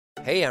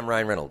Hey, I'm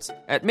Ryan Reynolds.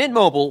 At Mint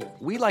Mobile,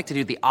 we like to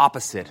do the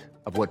opposite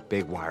of what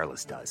Big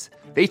Wireless does.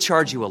 They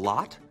charge you a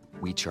lot,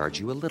 we charge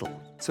you a little.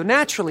 So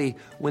naturally,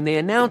 when they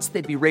announced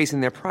they'd be raising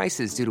their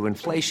prices due to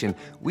inflation,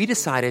 we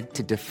decided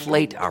to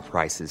deflate our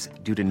prices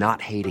due to not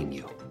hating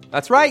you.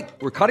 That's right.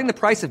 We're cutting the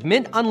price of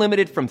Mint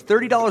Unlimited from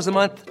 $30 a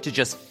month to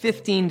just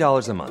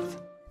 $15 a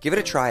month. Give it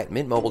a try at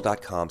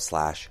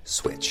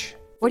mintmobile.com/switch.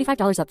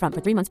 $45 up front for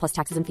 3 months plus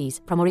taxes and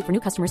fees. Promo rate for new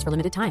customers for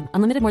limited time.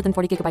 Unlimited more than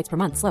 40 gigabytes per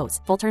month. Slows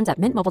full terms at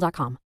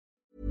mintmobile.com.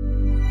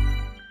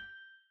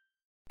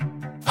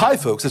 Hi,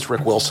 folks, it's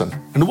Rick Wilson,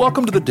 and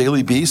welcome to the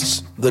Daily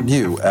Beast's The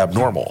New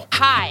Abnormal.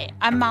 Hi,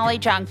 I'm Molly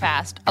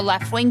Jong-Fast, a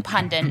left-wing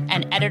pundit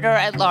and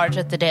editor-at-large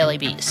at The Daily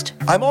Beast.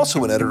 I'm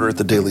also an editor at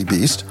The Daily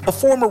Beast, a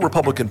former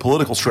Republican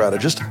political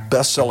strategist,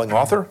 best-selling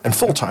author, and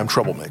full-time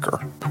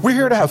troublemaker. We're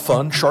here to have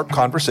fun, sharp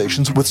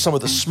conversations with some of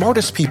the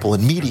smartest people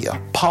in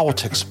media,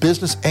 politics,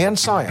 business, and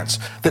science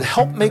that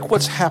help make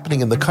what's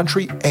happening in the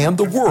country and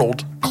the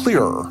world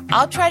clearer.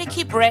 I'll try to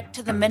keep Rick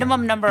to the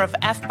minimum number of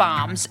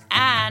F-bombs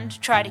and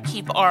try to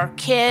keep our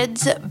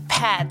kids,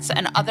 pets,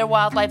 and other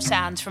wildlife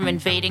sounds from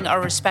invading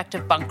our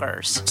respective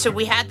bunkers. So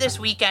we had this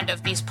weekend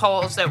of these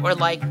polls that were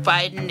like,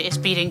 Biden is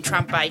beating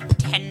Trump by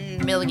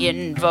 10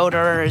 million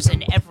voters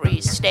in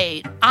every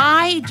state.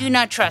 I do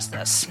not trust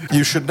this.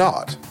 You should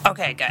not.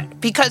 Okay,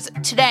 good. Because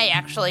today,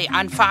 actually,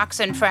 on Fox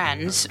and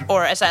Friends,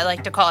 or as I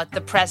like to call it,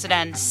 the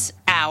president's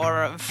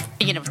hour of,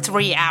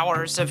 3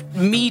 hours of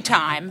me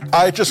time.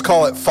 I just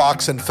call it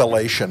Fox and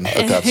Fellation,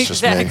 but that's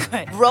just me.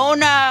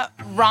 Rona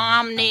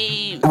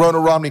Romney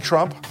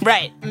Trump?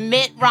 Right.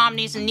 Mitt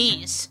Romney's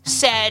niece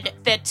said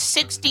that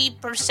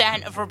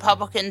 60% of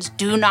Republicans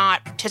do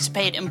not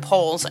participate in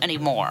polls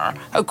anymore,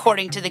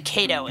 according to the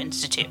Cato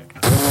Institute.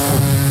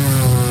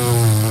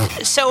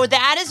 So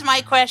that is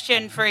my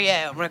question for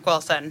you, Rick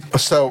Wilson.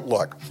 So,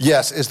 look,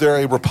 yes, is there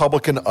a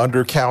Republican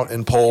undercount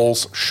in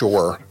polls?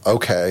 Sure.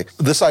 Okay.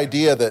 This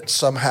idea that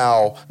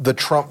somehow the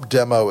Trump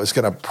demo is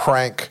going to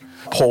prank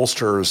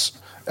pollsters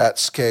at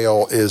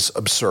scale is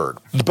absurd.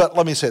 But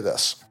let me say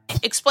this.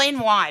 Explain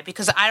why,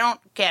 because I don't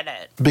get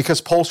it. Because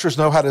pollsters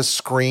know how to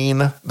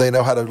screen, they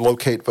know how to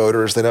locate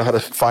voters, they know how to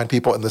find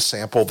people in the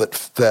sample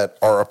that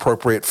are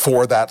appropriate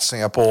for that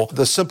sample.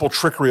 The simple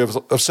trickery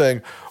of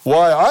saying,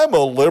 why, I'm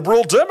a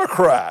liberal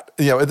Democrat.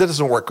 It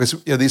doesn't work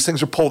because these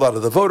things are pulled out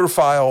of the voter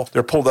file.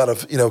 They're pulled out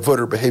of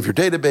voter behavior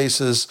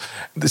databases.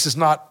 This is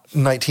not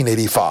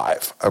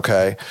 1985,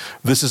 okay?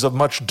 This is a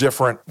much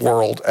different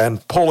world,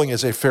 and polling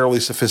is a fairly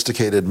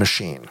sophisticated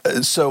machine.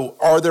 So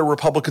are there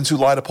Republicans who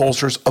lie to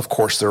pollsters? Of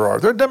course there are.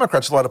 There are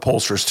Democrats who lie to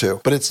pollsters too,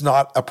 but it's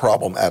not a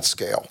problem at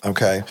scale,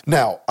 okay?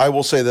 Now, I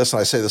will say this, and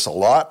I say this a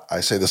lot.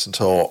 I say this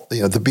until,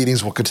 the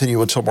beatings will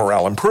continue until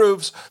morale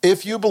improves.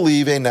 If you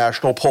believe a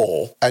national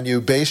poll and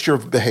you base your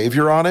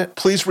behavior on it,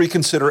 please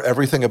reconsider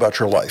everything about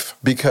your life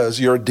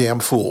because you're a damn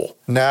fool.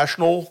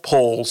 National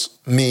polls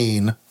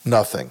mean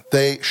nothing.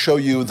 They show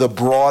you the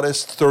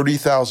broadest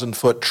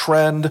 30,000-foot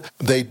trend.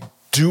 They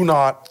do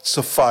not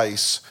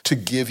suffice to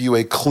give you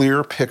a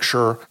clear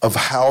picture of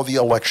how the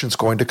election's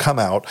going to come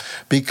out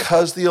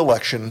because the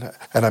election,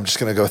 and I'm just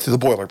going to go through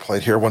the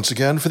boilerplate here once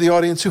again for the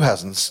audience who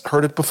hasn't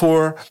heard it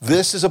before,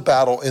 this is a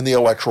battle in the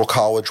Electoral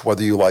College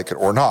whether you like it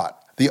or not.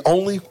 The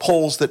only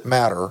polls that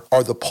matter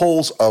are the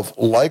polls of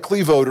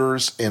likely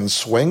voters in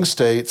swing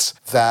states.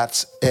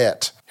 That's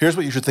it. Here's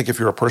what you should think if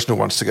you're a person who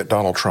wants to get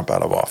Donald Trump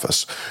out of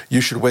office.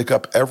 You should wake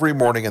up every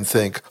morning and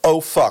think,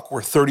 oh, fuck,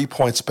 we're 30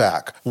 points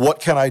back. What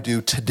can I do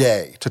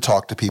today to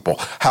talk to people?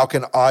 How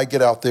can I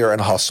get out there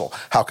and hustle?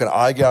 How can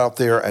I get out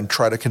there and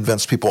try to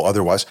convince people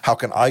otherwise? How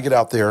can I get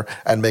out there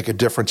and make a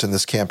difference in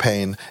this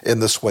campaign in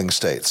the swing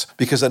states?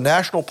 Because a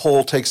national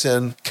poll takes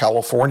in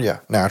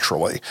California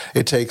naturally.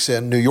 It takes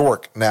in New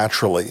York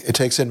naturally. It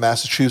takes in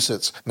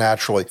Massachusetts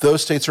naturally.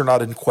 Those states are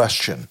not in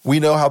question. We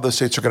know how those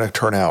states are going to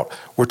turn out.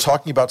 We're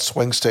talking about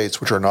swing states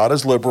which are not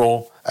as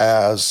liberal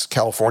as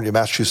California,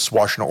 Massachusetts,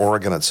 Washington,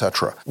 Oregon,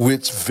 etc.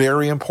 It's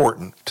very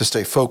important to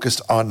stay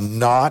focused on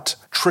not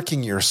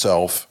tricking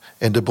yourself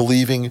into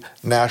believing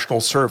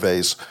national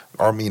surveys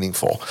are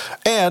meaningful.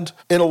 And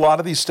in a lot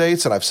of these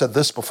states, and I've said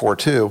this before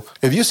too,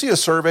 if you see a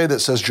survey that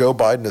says Joe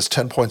Biden is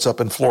 10 points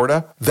up in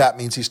Florida, that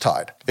means he's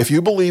tied. If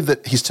you believe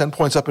that he's 10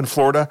 points up in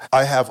Florida,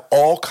 I have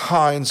all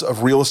kinds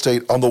of real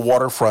estate on the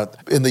waterfront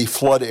in the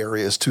flood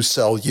areas to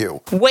sell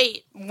you.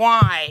 Wait,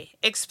 why?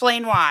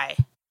 Explain why.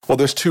 Well,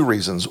 there's two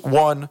reasons.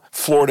 One,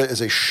 Florida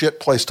is a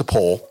shit place to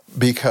poll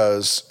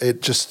because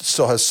it just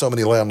still has so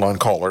many landline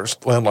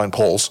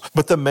polls.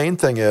 But the main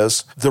thing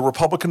is the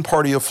Republican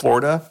Party of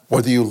Florida,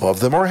 whether you love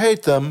them or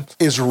hate them,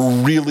 is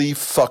really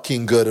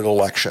fucking good at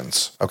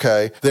elections,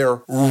 okay? They're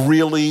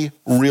really,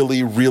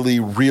 really, really,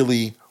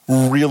 really,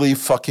 really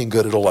fucking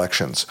good at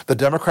elections. The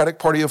Democratic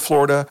Party of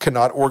Florida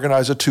cannot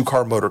organize a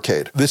two-car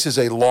motorcade. This is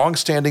a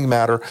long-standing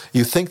matter.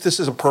 You think this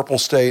is a purple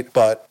state,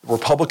 but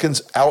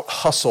Republicans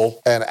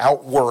out-hustle and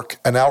outwork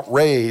and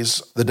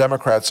outraise the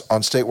Democrats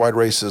on statewide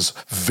races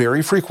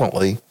very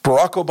frequently.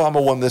 Barack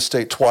Obama won this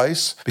state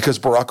twice because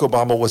Barack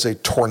Obama was a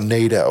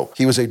tornado.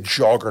 He was a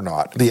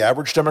juggernaut. The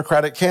average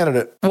Democratic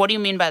candidate. What do you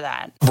mean by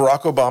that?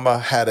 Barack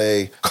Obama had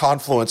a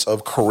confluence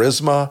of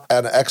charisma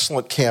and an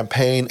excellent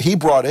campaign. He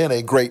brought in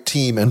a great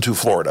team into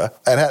Florida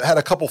and had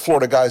a couple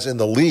Florida guys in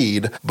the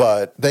lead,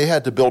 but they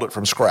had to build it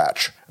from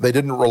scratch. They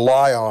didn't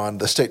rely on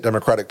the state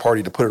Democratic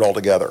Party to put it all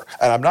together.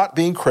 And I'm not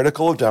being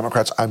critical of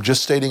Democrats. I'm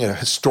just stating a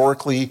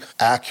historically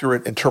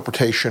accurate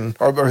interpretation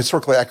or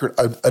historically accurate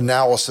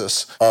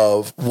analysis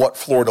of what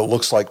Florida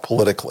looks like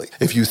politically.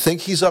 If you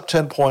think he's up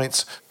 10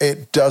 points,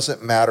 it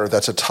doesn't matter.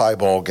 That's a tie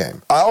ball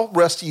game. I'll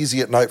rest easy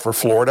at night for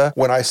Florida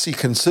when I see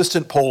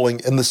consistent polling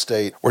in the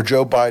state where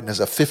Joe Biden has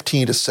a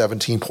 15 to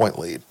 17 point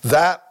lead.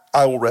 That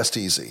I will rest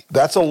easy.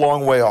 That's a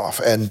long way off.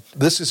 And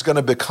this is going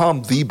to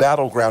become the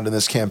battleground in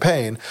this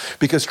campaign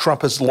because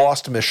Trump has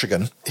lost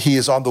Michigan. He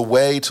is on the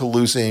way to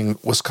losing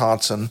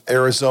Wisconsin.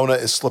 Arizona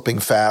is slipping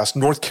fast.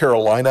 North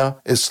Carolina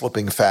is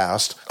slipping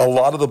fast. A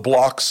lot of the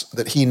blocks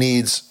that he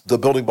needs, the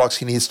building blocks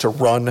he needs to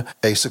run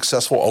a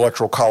successful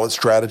electoral college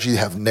strategy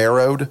have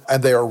narrowed.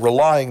 And they are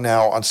relying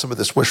now on some of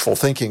this wishful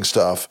thinking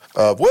stuff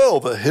of, well,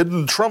 the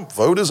hidden Trump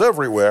vote is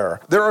everywhere.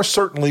 There are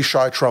certainly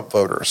shy Trump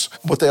voters.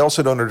 What they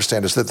also don't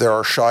understand is that there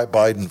are shy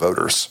Biden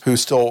voters who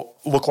still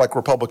look like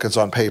Republicans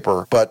on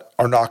paper, but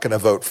are not going to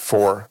vote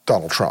for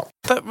Donald Trump.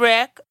 But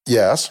Rick,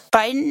 yes,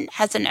 Biden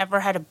hasn't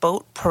ever had a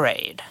boat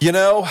parade. You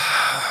know,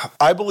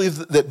 I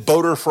believe that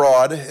voter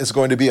fraud is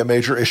going to be a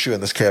major issue in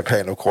this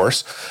campaign, of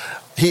course.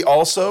 He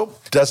also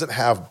doesn't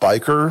have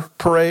biker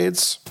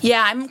parades.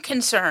 Yeah, I'm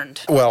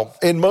concerned. Well,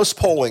 in most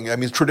polling, I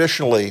mean,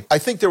 traditionally, I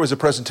think there was a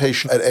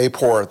presentation at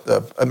APOR,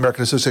 the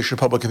American Association of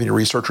Public Opinion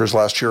Researchers,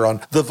 last year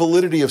on the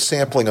validity of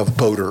sampling of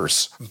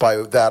voters. By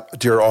that,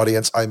 dear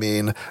audience, I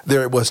mean,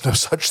 there was no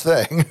such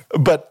thing.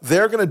 But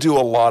they're going to do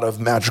a lot of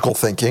magical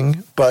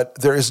thinking, but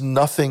there is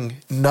nothing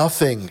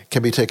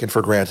can be taken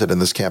for granted in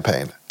this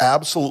campaign.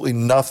 Absolutely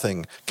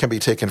nothing can be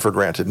taken for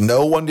granted.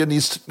 No one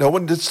needs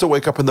to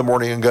wake up in the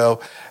morning and go,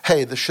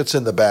 hey, this shit's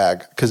in the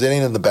bag, because it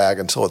ain't in the bag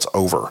until it's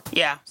over.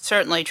 Yeah,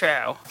 certainly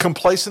true.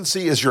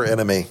 Complacency is your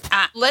enemy.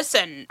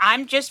 Listen,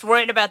 I'm just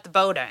worried about the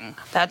voting.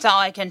 That's all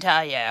I can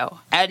tell you.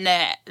 And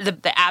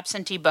the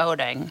absentee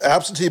voting.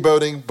 Absentee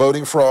voting,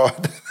 voting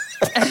fraud.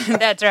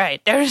 That's right.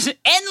 There's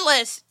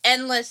endless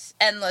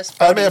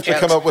I may have to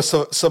come up with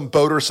some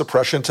voter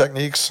suppression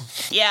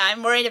techniques. Yeah,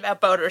 I'm worried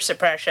about voter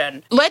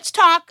suppression. Let's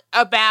talk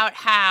about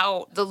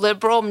how the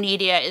liberal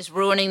media is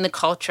ruining the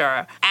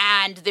culture,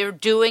 and they're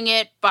doing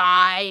it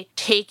by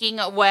taking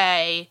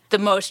away the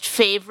most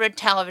favorite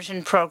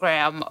television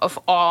program of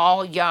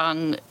all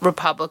young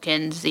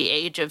Republicans, the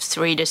age of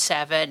 3 to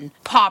 7,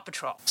 Paw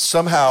Patrol.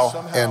 Somehow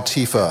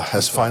Antifa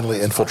has finally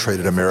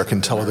infiltrated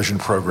American television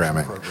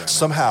programming.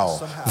 Somehow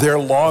their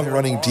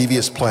long-running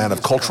devious plan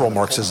of cultural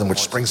Marxism, which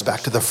springs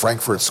back to the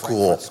Frankfurt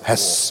School,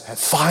 has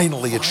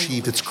finally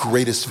achieved its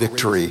greatest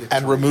victory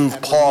and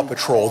removed Paw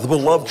Patrol, the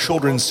beloved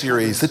children's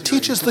series that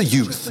teaches the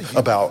youth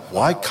about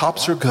why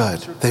cops are good.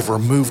 They've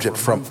removed it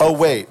from, oh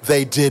wait,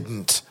 they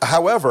didn't.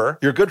 However,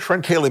 your good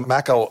friend Kaylee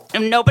Mackle...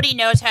 Nobody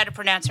knows how to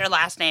pronounce her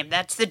last name.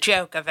 That's the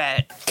joke of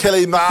it.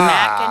 Kaylee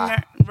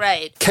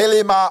Right.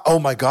 Kaylee Ma, oh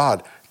my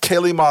God.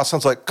 Kaylee Ma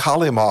sounds like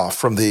Kali Ma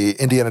from the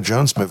Indiana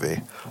Jones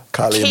movie.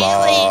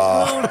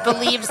 Kaylee, who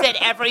believes that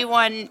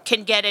everyone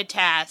can get a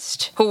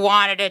test, who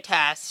wanted a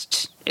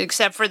test,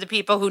 except for the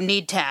people who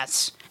need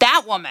tests.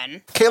 That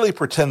woman. Kaylee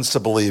pretends to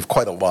believe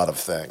quite a lot of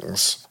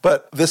things.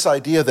 But this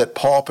idea that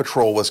Paw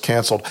Patrol was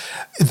canceled,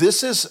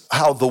 this is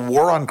how the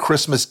war on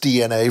Christmas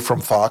DNA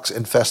from Fox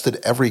infested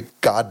every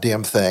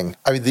goddamn thing.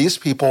 I mean, these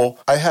people,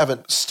 I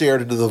haven't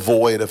stared into the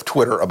void of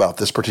Twitter about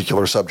this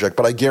particular subject,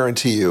 but I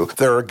guarantee you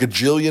there are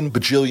bajillion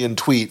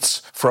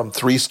tweets from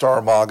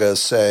 3-star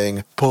MAGAs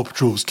saying, Paw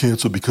Patrol was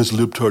canceled because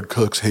libtard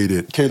cucks hate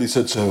it. Kaylee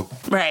said so.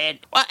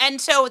 Right. Well, and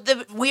so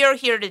we are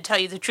here to tell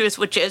you the truth,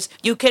 which is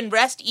you can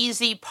rest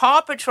easy.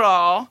 Paw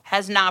Patrol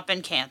has not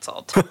been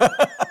canceled.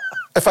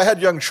 If I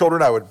had young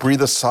children, I would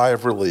breathe a sigh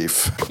of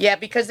relief. Yeah,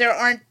 because there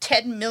aren't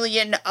 10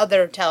 million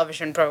other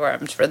television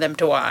programs for them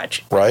to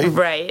watch. Right?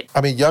 Right.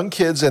 I mean, young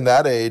kids in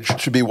that age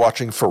should be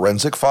watching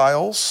Forensic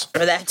Files.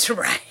 That's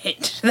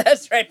right.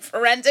 That's right.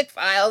 Forensic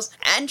Files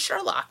and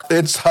Sherlock.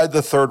 Inside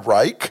the Third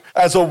Reich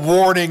as a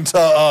warning to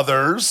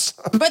others.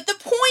 But the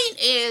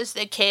point is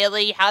that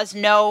Kaylee has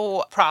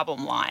no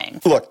problem lying.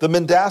 Look, the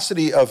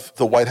mendacity of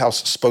the White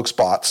House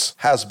spokesbots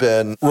has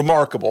been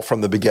remarkable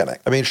from the beginning.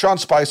 I mean, Sean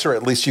Spicer,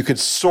 at least you could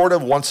sort of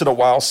of once in a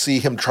while see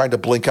him trying to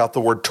blink out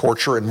the word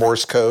torture in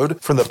Morse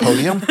code from the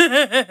podium.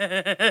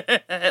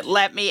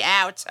 Let me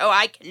out so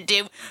I can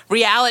do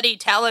reality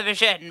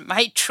television,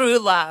 my true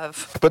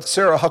love. But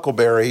Sarah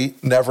Huckleberry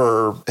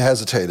never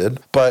hesitated.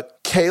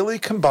 But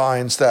Kaylee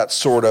combines that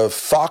sort of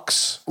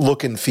Fox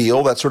look and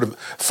feel, that sort of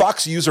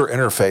Fox user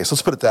interface,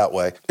 let's put it that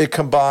way. It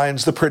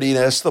combines the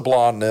prettiness, the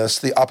blondness,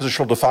 the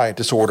oppositional defiant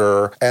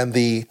disorder, and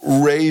the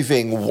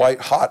raving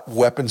white-hot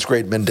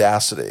weapons-grade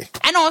mendacity.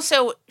 And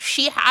also,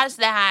 she has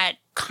that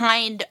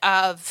kind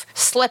of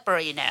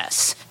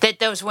slipperiness that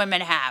those women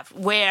have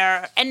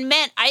where, and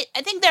men, I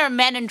think there are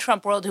men in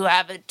Trump world who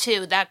have it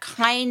too, that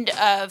kind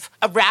of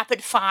a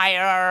rapid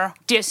fire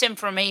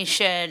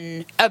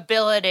disinformation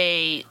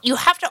ability. You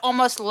have to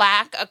almost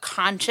lack a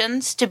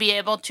conscience to be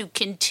able to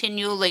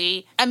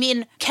continually, I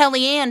mean,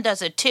 Kellyanne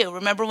does it too.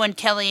 Remember when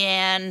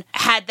Kellyanne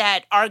had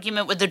that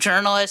argument with the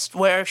journalist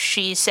where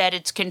she said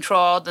it's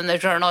controlled and the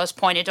journalist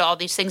pointed to all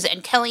these things,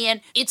 and Kellyanne,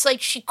 it's like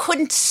she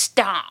couldn't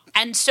stop.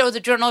 And so the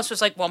journalist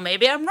was like, well,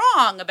 maybe I'm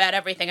wrong about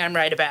everything I'm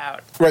right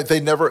about. Right. They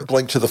never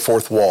blink to the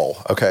fourth wall,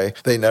 okay?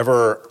 They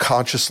never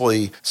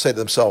consciously say to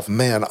themselves,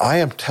 man, I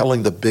am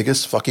telling the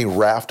biggest fucking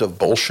raft of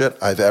bullshit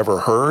I've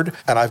ever heard,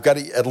 and I've got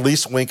to at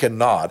least wink and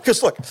nod.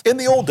 Because look, in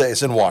the old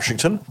days in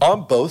Washington,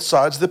 on both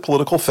sides of the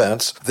political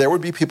fence, there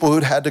would be people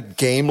who'd had to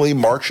gamely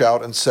march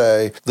out and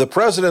say, the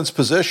president's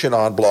position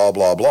on blah,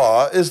 blah,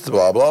 blah is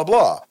blah, blah,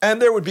 blah.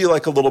 And there would be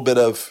like a little bit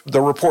of,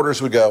 the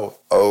reporters would go,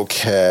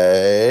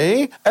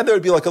 okay. And there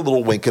would be like a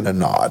little wink and a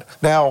nod.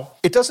 Now,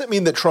 it doesn't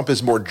mean that Trump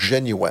is more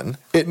genuine.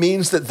 It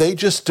means that they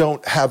just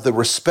don't have the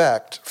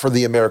respect for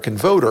the American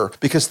voter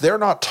because they're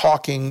not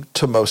talking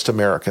to most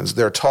Americans.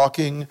 They're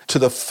talking to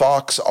the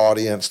Fox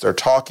audience. They're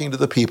talking to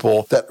the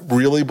people that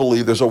really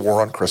believe there's a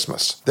war on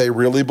Christmas. They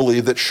really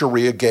believe that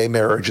Sharia gay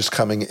marriage is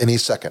coming any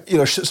second. You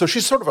know, so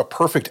she's sort of a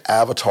perfect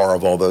avatar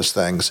of all those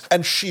things.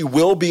 And she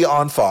will be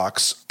on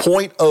Fox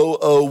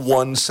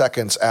 0.001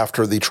 seconds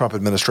after the Trump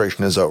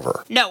administration is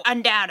over. No,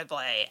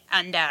 undoubtedly.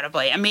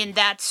 I mean,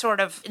 that's sort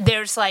of,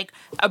 there's like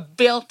a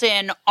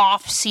built-in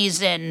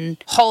off-season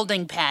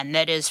holding pen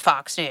that is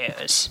Fox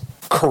News.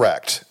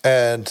 Correct.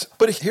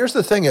 But here's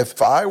the thing.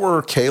 If I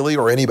were Kaylee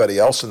or anybody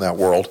else in that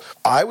world,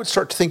 I would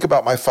start to think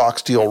about my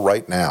Fox deal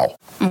right now.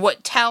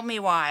 What? Tell me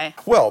why.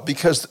 Well,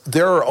 because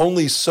there are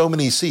only so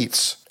many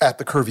seats at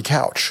the curvy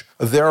couch.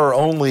 There are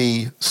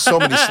only so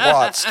many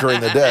slots during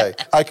the day.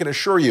 I can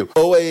assure you,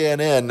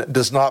 OANN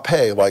does not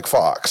pay like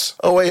Fox.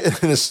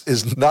 OANN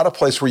is not a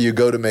place where you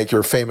go to make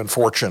your fame and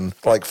fortune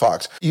like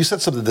Fox. You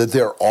said something that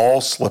they're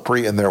all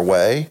slippery in their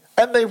way,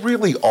 and they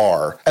really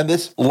are. And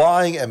this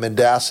lying and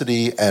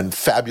mendacity and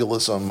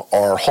fabulism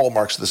are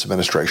hallmarks of this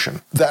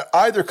administration. That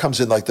either comes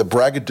in like the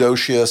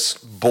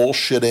braggadocious,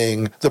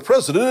 bullshitting, the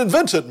president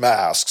invented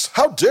masks.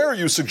 How dare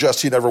you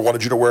suggest he never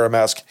wanted you to wear a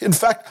mask? In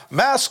fact,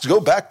 masks go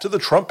back to the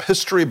Trump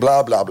history,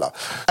 blah, blah, blah.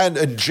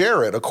 And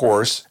Jared, of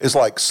course, is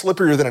like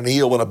slipperier than an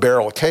eel in a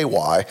barrel of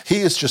KY.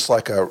 He is just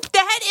like a...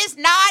 That is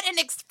not an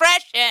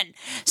expression.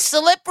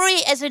 Slippery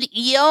as an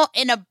eel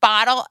in a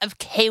bottle of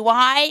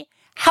KY?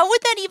 How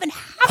would that even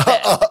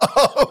happen?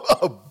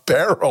 A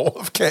barrel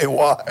of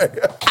KY.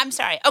 I'm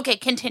sorry. Okay,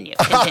 continue.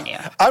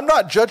 I'm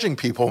not judging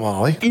people,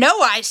 Molly. No,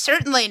 I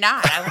certainly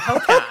not. I would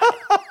hope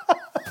not.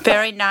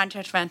 Very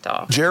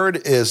non-judgmental.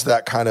 Jared is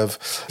that kind of,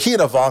 he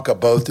and Ivanka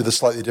both do the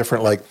slightly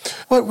different, like,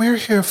 what we're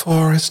here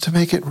for is to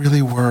make it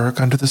really work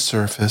under the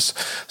surface.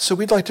 So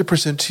we'd like to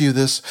present to you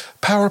this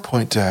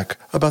PowerPoint deck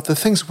about the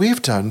things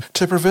we've done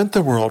to prevent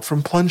the world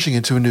from plunging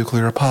into a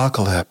nuclear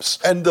apocalypse.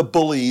 And the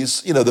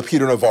bullies, you know, the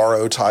Peter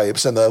Navarro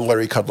types and the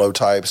Larry Kudlow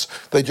types,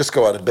 they just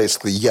go out and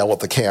basically yell at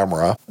the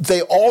camera.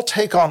 They all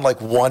take on like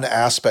one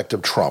aspect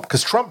of Trump,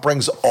 because Trump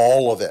brings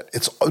all of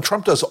it.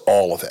 Trump does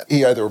all of it.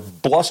 He either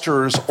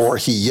blusters or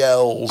he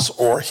yells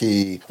or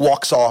he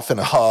walks off in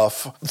a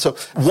huff. So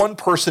one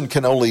person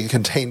can only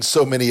contain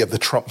so many of the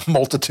Trump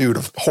multitude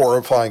of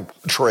horrifying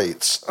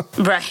traits.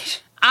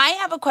 Right. I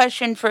have a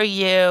question for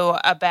you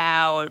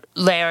about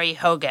Larry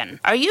Hogan.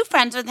 Are you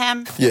friends with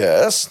him?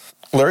 Yes.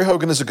 Larry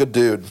Hogan is a good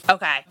dude.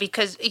 Okay,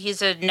 because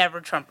he's a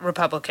never Trump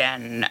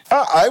Republican.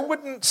 I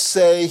wouldn't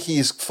say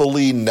he's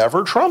fully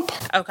never Trump.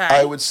 Okay.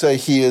 I would say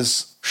he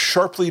is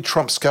sharply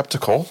Trump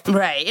skeptical.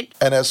 Right.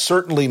 And is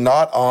certainly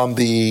not on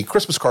the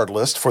Christmas card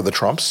list for the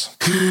Trumps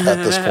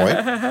at this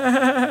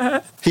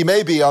point. He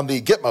may be on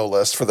the Gitmo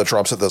list for the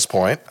Trumps at this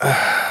point.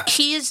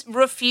 He's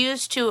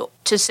refused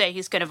to say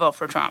he's going to vote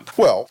for Trump.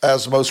 Well,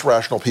 as most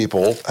rational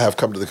people have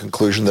come to the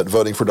conclusion that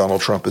voting for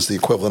Donald Trump is the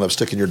equivalent of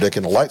sticking your dick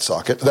in a light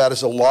socket, that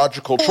is a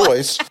logical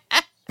choice.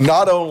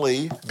 Not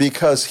only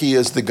because he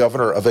is the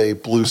governor of a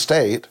blue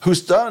state,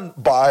 who's done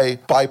by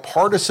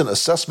bipartisan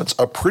assessments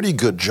a pretty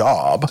good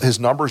job. His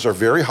numbers are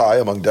very high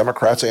among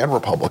Democrats and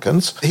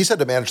Republicans. He's had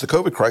to manage the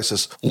COVID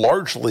crisis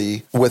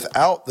largely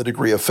without the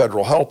degree of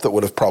federal help that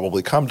would have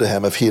probably come to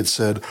him if he had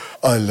said,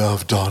 I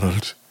love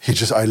Donald.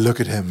 I look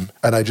at him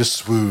and I just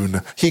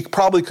swoon. He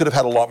probably could have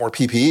had a lot more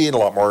PPE and a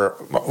lot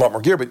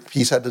more gear, but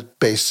he's had to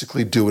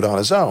basically do it on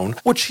his own,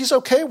 which he's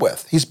okay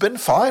with. He's been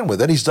fine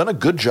with it. He's done a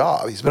good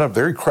job. He's been a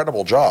very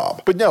credible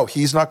job. But no,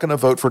 he's not going to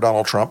vote for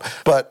Donald Trump.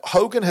 But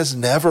Hogan has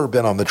never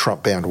been on the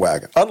Trump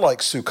bandwagon.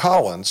 Unlike Sue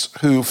Collins,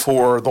 who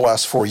for the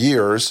last 4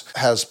 years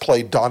has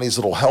played Donnie's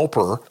little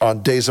helper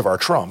on Days of Our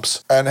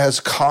Trumps and has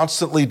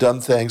constantly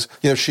done things.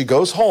 You know, she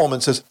goes home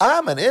and says,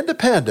 I'm an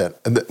independent.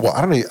 And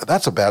I don't know,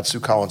 that's a bad Sue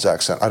Collins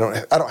accent. I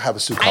don't have a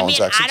Sue Collins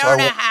accent. I don't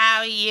know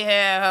how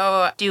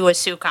you do a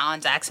Sue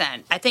Collins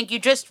accent. I think you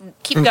just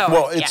keep going.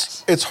 Well,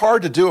 it's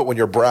hard to do it when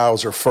your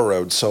brows are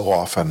furrowed so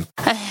often.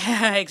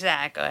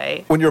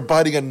 Exactly. When you're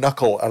biting a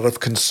knuckle out of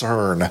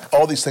concern.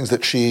 All these things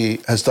that she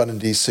has done in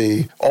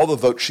D.C., all the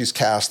votes she's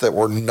cast that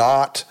were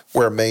not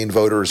where Maine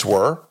voters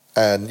were.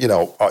 And, you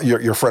know,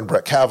 your friend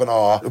Brett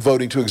Kavanaugh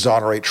voting to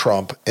exonerate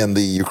Trump in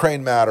the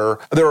Ukraine matter.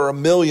 There are a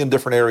million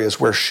different areas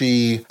where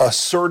she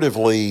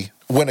assertively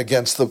went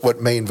against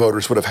what Maine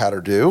voters would have had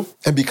her do.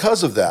 And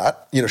because of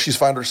that, you know, she's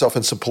found herself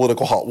in some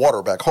political hot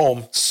water back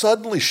home.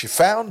 Suddenly she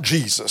found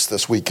Jesus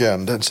this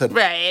weekend and said,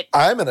 right,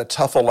 I'm in a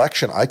tough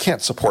election. I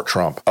can't support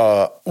Trump.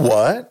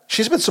 What?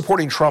 She's been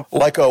supporting Trump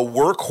like a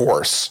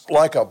workhorse,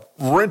 like a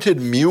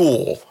rented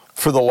mule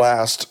for the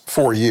last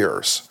 4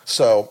 years.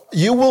 So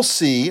you will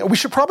see, we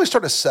should probably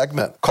start a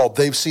segment called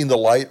They've Seen the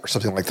Light or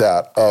something like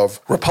that, of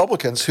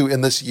Republicans who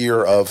in this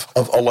year of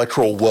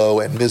electoral woe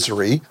and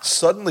misery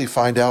suddenly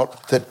find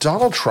out that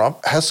Donald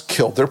Trump has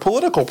killed their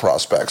political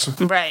prospects.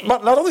 Right.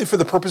 Not only for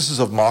the purposes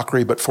of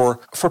mockery, but for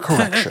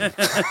correction.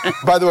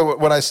 By the way,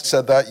 when I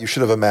said that, you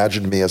should have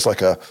imagined me as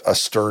like a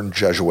stern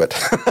Jesuit.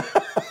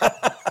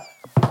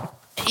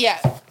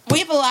 Yeah, we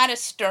have a lot of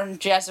stern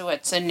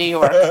Jesuits in New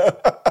York.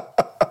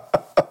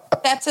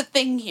 That's a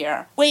thing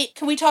here. Wait,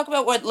 can we talk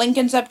about what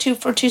Lincoln's up to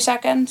for 2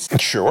 seconds?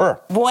 Sure.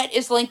 What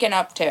is Lincoln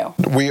up to?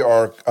 We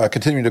are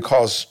continuing to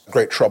cause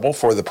great trouble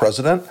for the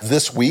president.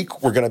 This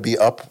week, we're going to be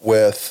up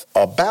with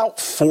about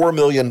 $4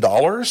 million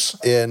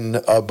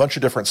in a bunch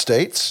of different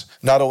states,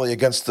 not only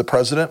against the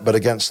president, but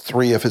against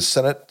 3 of his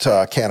Senate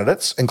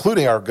candidates,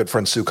 including our good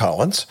friend Sue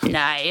Collins.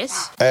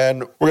 Nice.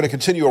 And we're going to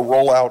continue a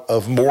rollout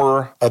of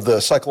more of the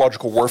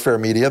psychological warfare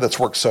media that's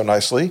worked so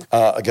nicely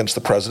against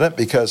the president,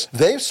 because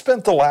they've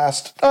spent the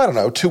last,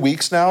 2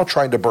 weeks now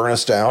trying to burn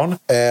us down.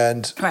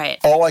 And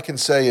all I can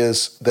say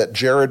is that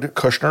Jared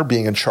Kushner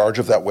being in charge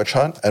of that witch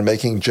hunt and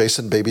making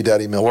Jason Baby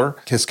Daddy Miller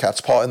his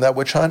cat's paw in that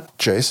witch hunt,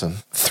 Jason,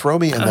 throw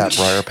me in that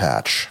briar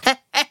patch.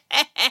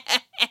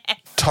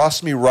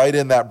 Toss me right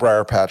in that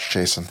briar patch,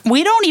 Jason.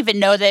 We don't even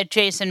know that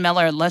Jason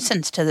Miller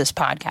listens to this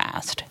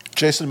podcast.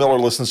 Jason Miller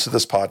listens to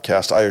this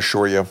podcast, I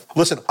assure you.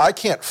 Listen, I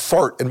can't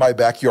fart in my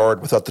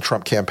backyard without the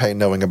Trump campaign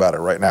knowing about it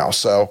right now,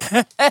 so.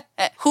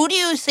 Who do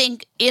you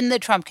think in the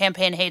Trump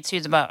campaign hates you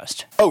the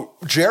most? Oh,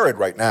 Jared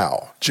right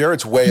now.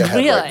 Jared's way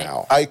ahead right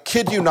now. I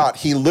kid you not.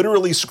 He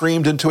literally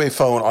screamed into a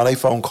phone on a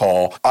phone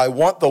call, I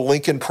want the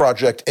Lincoln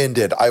Project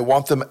ended. I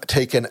want them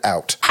taken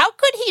out. How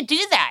could he do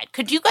that?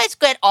 Could you guys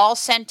get all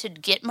sent to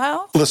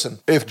Gitmo? Listen,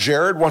 if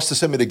Jared wants to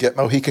send me to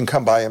Gitmo, he can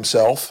come by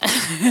himself.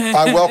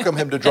 I welcome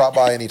him to drop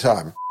by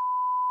anytime.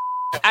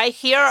 I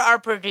hear our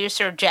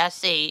producer,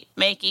 Jesse,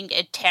 making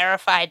a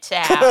terrified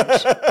sound.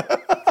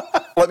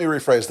 Let me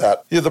rephrase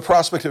that. The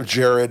prospect of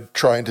Jared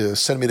trying to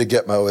send me to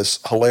Gitmo is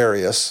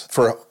hilarious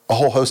for a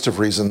whole host of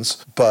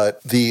reasons,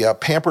 but the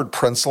pampered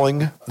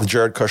princeling, the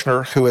Jared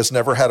Kushner, who has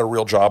never had a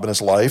real job in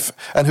his life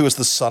and who is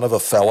the son of a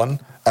felon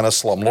and a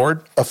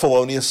slumlord, a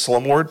felonious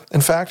slumlord, in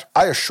fact,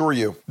 I assure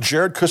you,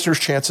 Jared Kushner's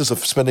chances of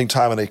spending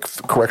time in a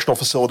correctional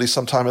facility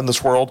sometime in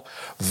this world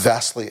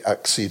vastly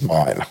exceed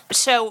mine.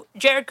 So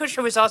Jared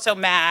Kushner was also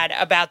mad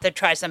about the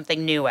Try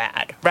Something New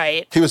ad,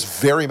 right? He was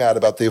very mad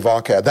about the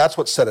Ivanka ad. That's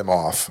what set him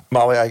off.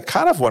 Molly, I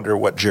kind of wonder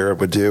what Jared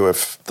would do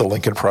if the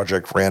Lincoln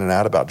Project ran an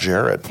ad about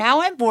Jared.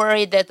 Now I'm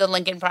worried that the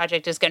Lincoln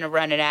Project is going to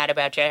run an ad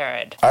about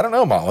Jared. I don't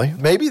know, Molly.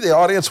 Maybe the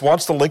audience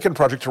wants the Lincoln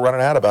Project to run an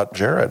ad about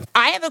Jared.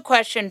 I have a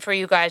question for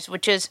you guys,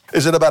 which is...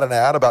 Is it about an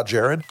ad about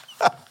Jared?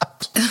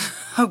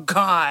 Oh,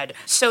 God.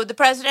 So the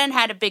president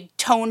had a big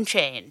tone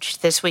change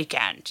this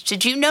weekend.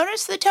 Did you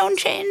notice the tone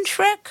change,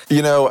 Rick?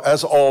 You know,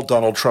 as all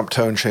Donald Trump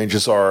tone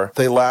changes are,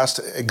 they last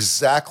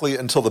exactly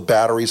until the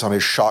batteries on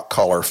his shock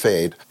collar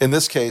fade. In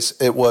this case,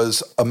 it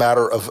was a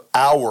matter of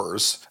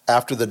hours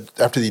after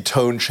the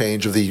tone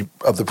change of the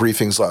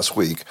briefings last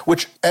week,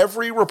 which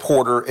every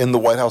reporter in the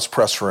White House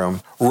press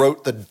room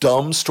wrote the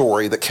dumb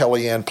story that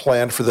Kellyanne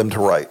planned for them to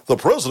write. The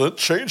president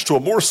changed to a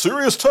more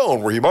serious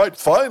tone where he might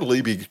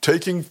finally be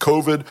taking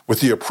COVID with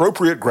the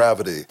appropriate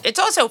gravity. It's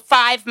also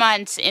 5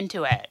 months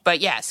into it, but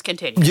yes,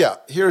 continue. Yeah,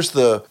 here's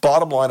the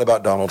bottom line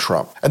about Donald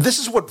Trump. And this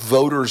is what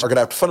voters are going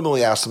to have to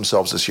fundamentally ask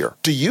themselves this year.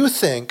 Do you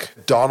think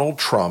Donald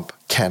Trump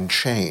can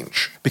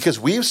change? Because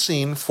we've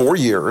seen 4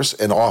 years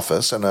in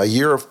office and a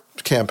year of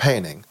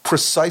campaigning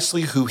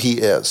precisely who he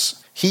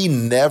is. he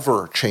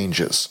never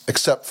changes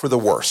except for the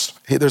worse.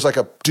 There's like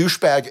a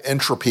douchebag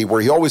entropy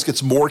where he always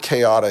gets more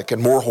chaotic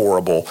and more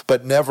horrible,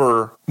 but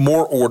never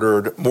more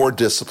ordered, more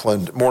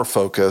disciplined, more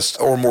focused,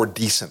 or more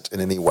decent in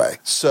any way.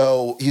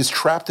 So he's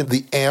trapped in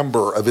the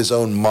amber of his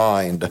own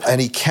mind, and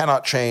he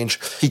cannot change.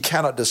 He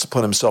cannot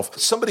discipline himself.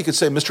 Somebody could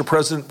say, Mr.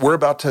 President, we're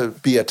about to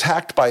be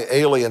attacked by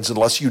aliens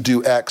unless you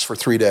do X for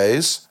 3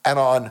 days. And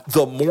on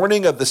the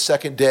morning of the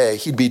second day,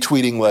 he'd be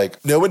tweeting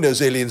like, no one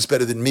knows aliens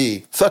better than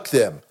me. Fuck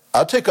them.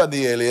 I'll take on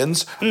the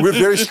aliens. We're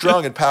very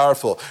strong and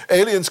powerful.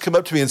 Aliens come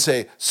up to me and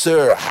say,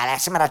 sir.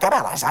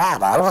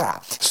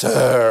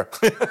 Sir.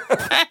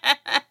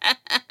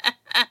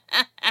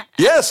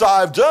 Yes,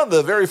 I've done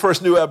the very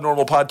first New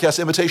Abnormal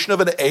podcast imitation of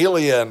an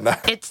alien.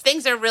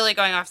 Things are really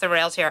going off the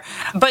rails here.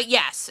 But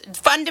yes,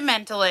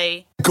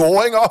 fundamentally...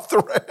 Going off the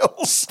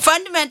rails?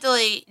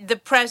 Fundamentally, the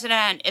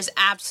president is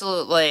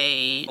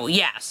absolutely...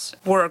 Yes,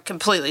 we're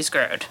completely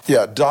screwed.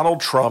 Yeah,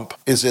 Donald Trump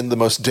is in the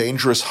most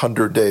dangerous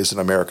 100 days in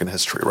American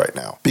history right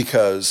now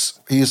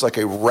because he's like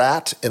a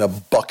rat in a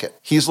bucket.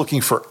 He's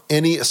looking for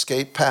any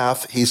escape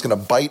path. He's going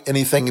to bite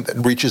anything that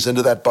reaches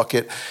into that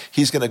bucket.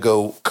 He's going to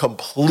go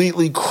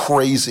completely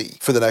crazy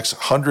for the next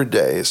 100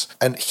 days.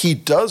 And he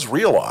does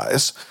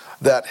realize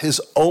that his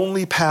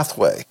only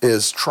pathway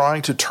is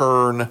trying to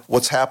turn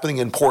what's happening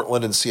in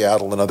Portland and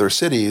Seattle and other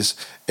cities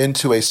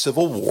into a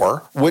civil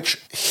war,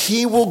 which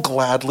he will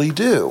gladly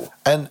do.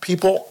 And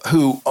people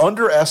who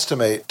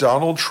underestimate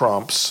Donald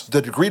Trump's,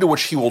 the degree to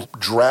which he will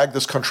drag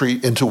this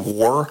country into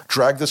war,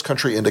 drag this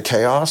country into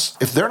chaos,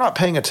 if they're not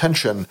paying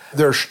attention,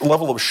 their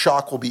level of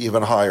shock will be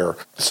even higher.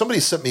 Somebody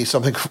sent me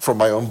something from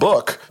my own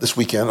book this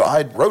weekend.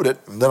 I wrote it,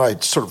 and then I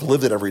sort of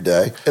lived it every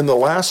day. In the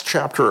last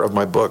chapter of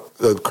my book,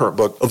 the current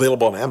book,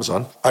 available on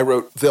Amazon, I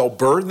wrote, they'll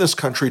burn this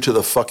country to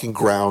the fucking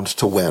ground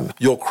to win.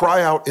 You'll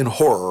cry out in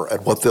horror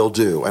at what they'll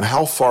do and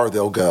how far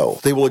they'll go.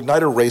 They will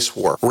ignite a race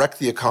war, wreck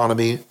the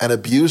economy, and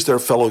abuse their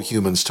fellow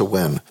humans to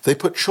win. They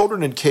put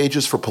children in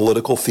cages for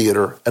political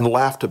theater and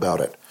laughed about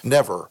it.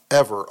 Never,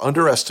 ever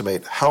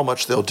underestimate how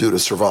much they'll do to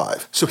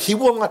survive. So he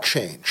will not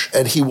change,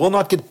 and he will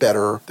not get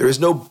better. There is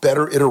no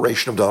better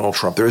iteration of Donald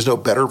Trump. There is no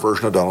better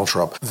version of Donald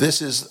Trump.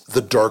 This is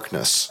the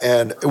darkness,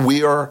 and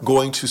we are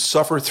going to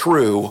suffer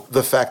through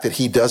the fact that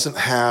he doesn't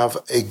have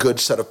a good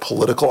set of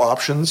political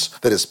options,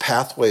 that his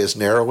pathway is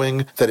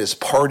narrowing, that his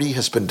party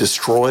has been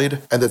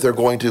destroyed, and that they're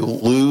going to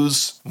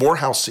lose more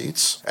House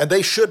seats. And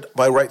they should,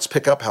 by rights,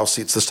 pick up House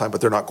seats this time, but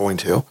they're not going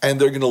to.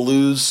 And they're going to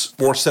lose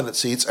more Senate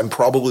seats and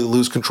probably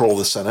lose control of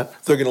the Senate.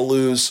 They're going to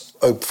lose.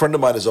 A friend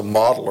of mine is a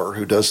modeler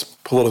who does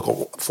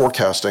political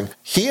forecasting.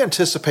 He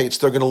anticipates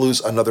they're going to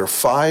lose another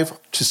 500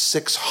 to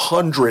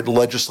 600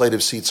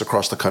 legislative seats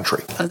across the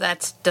country. Oh,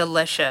 that's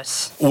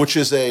delicious. Which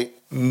is a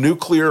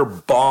nuclear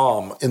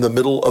bomb in the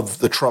middle of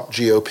the Trump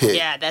GOP.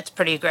 Yeah, that's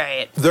pretty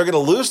great. They're going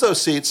to lose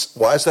those seats.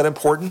 Why is that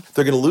important?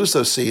 They're going to lose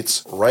those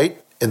seats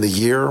right in the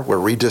year where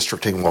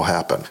redistricting will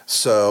happen.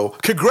 So,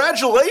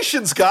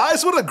 congratulations,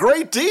 guys. What a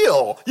great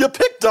deal. You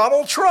picked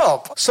Donald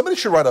Trump. Somebody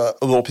should write a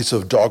little piece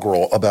of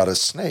doggerel about a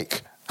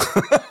snake.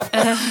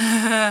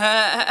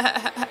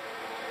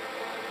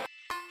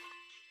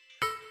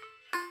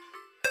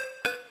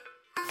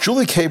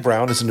 Julie K.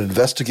 Brown is an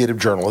investigative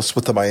journalist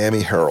with the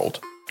Miami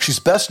Herald. She's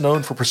best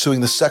known for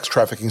pursuing the sex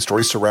trafficking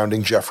story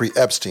surrounding Jeffrey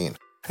Epstein.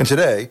 And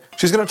today,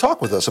 she's going to talk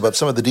with us about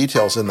some of the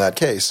details in that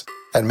case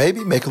and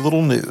maybe make a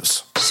little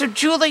news. So,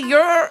 Julie,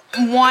 you're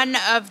one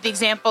of the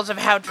examples of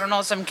how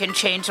journalism can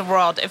change the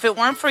world. If it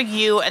weren't for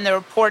you and the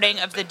reporting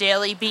of the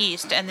Daily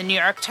Beast and the New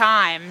York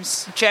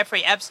Times,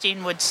 Jeffrey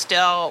Epstein would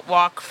still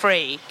walk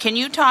free. Can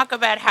you talk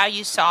about how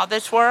you saw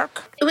this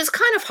work? It was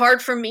kind of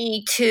hard for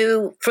me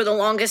for the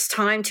longest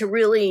time, to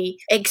really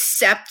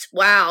accept,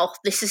 wow,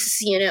 this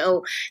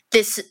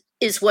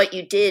is what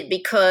you did,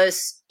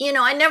 because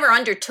I never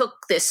undertook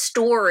this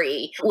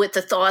story with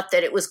the thought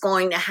that it was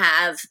going to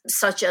have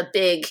such a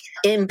big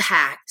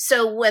impact.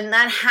 So when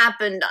that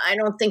happened, I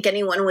don't think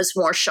anyone was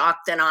more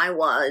shocked than I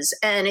was.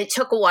 And it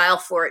took a while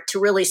for it to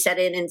really set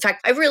in. In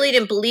fact, I really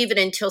didn't believe it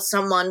until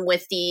someone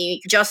with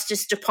the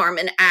Justice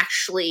Department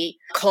actually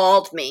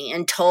called me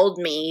and told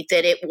me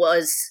that it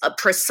was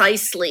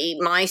precisely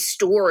my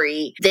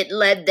story that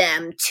led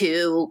them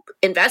to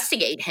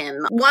investigate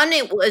him. One,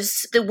 it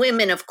was the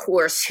women, of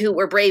course, who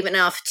were brave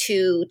enough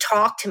to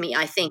talk to me,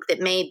 I think, that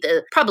made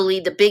probably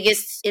the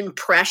biggest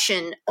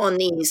impression on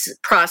these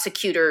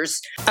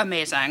prosecutors.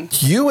 Amazing.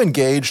 You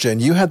engaged in,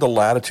 you had the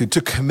latitude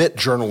to commit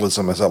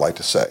journalism, as I like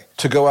to say,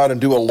 to go out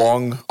and do a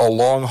long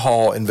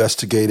haul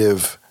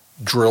investigative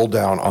drill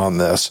down on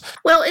this?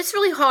 Well, it's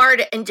really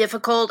hard and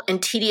difficult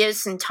and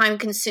tedious and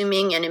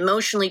time-consuming and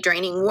emotionally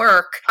draining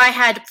work. I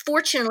had,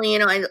 fortunately,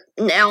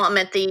 now I'm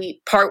at the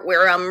part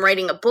where I'm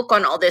writing a book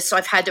on all this, so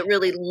I've had to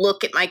really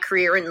look at my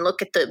career and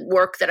look at the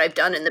work that I've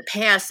done in the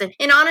past. And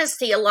in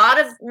honesty, a lot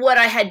of what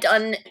I had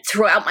done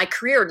throughout my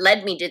career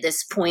led me to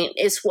this point.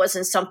 It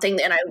wasn't something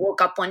that I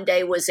woke up one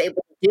day, was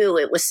able to do.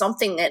 It was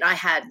something that I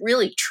had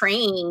really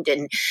trained,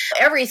 and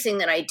everything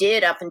that I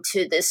did up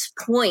until this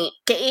point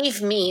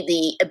gave me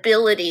the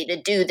ability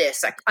to do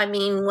this. I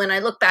mean, when I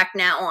look back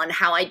now on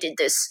how I did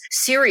this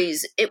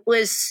series, it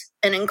was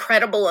an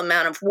incredible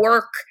amount of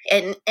work.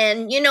 And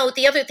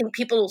the other thing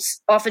people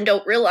often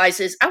don't realize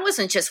is I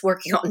wasn't just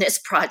working on this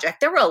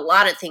project. There were a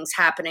lot of things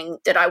happening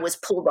that I was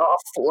pulled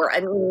off for. I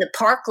mean, the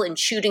Parkland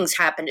shootings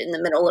happened in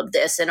the middle of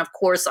this. And of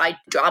course, I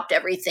dropped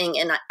everything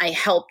and I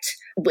helped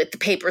with the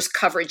paper's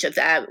coverage of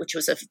that, which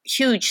was a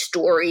huge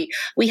story.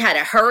 We had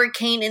a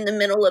hurricane in the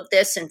middle of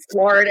this in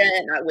Florida,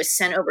 and I was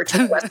sent over to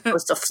the west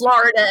coast of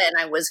Florida, and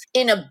I was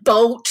in a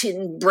boat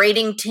in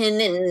Bradenton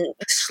and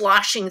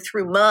sloshing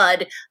through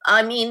mud.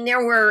 I mean,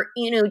 there were,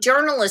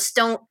 journalists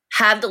don't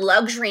have the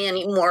luxury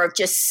anymore of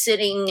just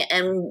sitting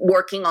and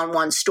working on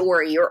one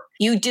story, or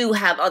you do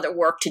have other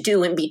work to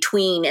do in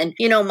between. And,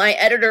 my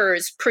editor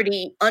is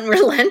pretty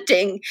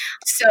unrelenting.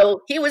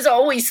 So he was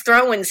always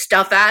throwing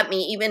stuff at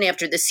me, even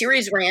after the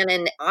series ran.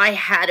 And I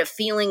had a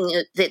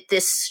feeling that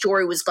this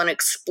story was going to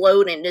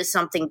explode into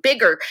something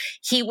bigger.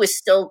 He was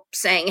still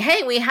saying,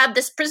 hey, we have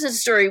this prison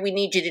story we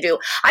need you to do.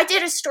 I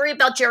did a story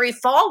about Jerry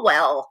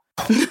Falwell.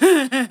 His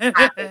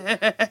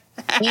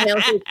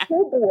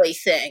pool boy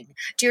thing.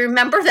 Do you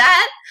remember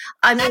that?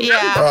 I mean,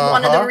 I was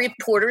one of the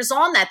reporters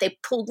on that. They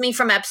pulled me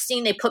from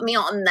Epstein. They put me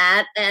on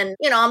that. And,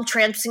 I'm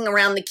tramping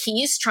around the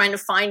Keys trying to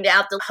find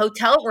out the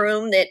hotel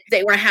room that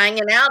they were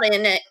hanging out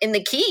in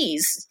the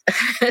Keys.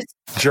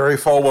 Jerry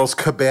Falwell's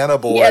Cabana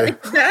Boy. Yeah, the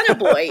Cabana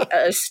Boy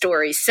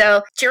story.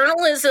 So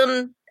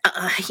journalism,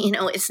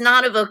 it's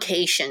not a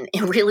vocation.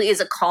 It really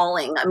is a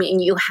calling. I mean,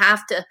 you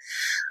have to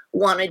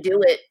want to do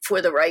it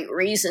for the right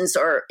reasons,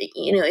 or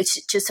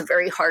it's just a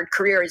very hard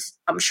career, as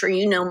I'm sure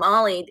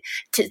Molly,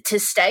 to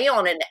stay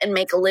on it and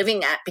make a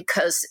living at,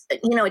 because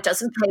it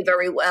doesn't pay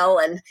very well.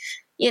 And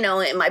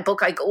in my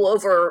book I go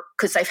over,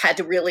 because I've had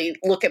to really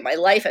look at my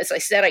life, as I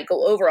said, I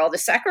go over all the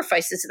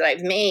sacrifices that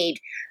I've made.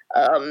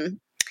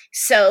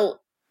 So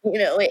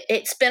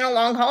it's been a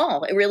long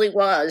haul. It really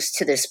was,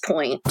 to this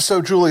point.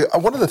 So, Julie,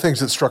 one of the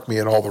things that struck me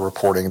in all the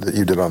reporting that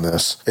you did on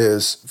this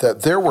is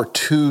that there were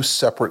two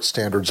separate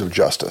standards of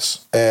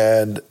justice.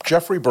 And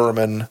Jeffrey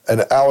Berman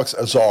and Alex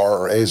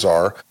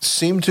Azar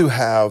seem to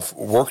have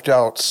worked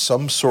out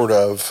some sort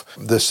of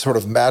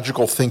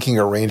magical thinking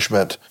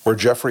arrangement where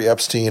Jeffrey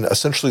Epstein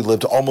essentially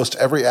lived almost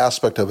every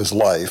aspect of his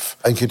life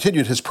and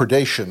continued his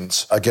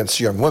predations against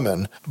young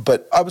women.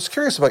 But I was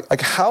curious about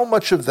how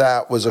much of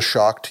that was a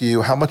shock to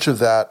you? How much of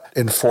that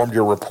informed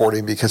your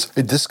reporting? Because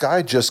this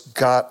guy just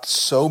got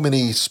so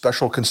many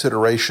special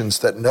considerations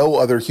that no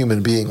other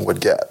human being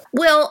would get.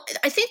 Well,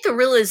 I think the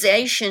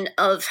realization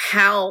of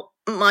how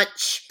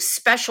much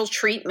special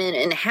treatment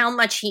and how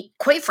much he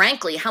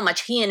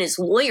and his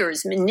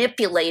lawyers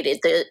manipulated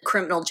the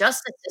criminal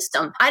justice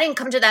system. I didn't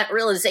come to that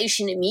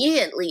realization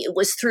immediately. It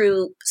was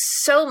through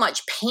so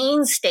much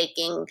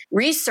painstaking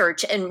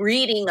research and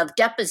reading of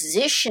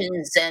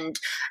depositions and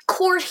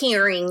court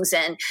hearings.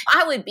 And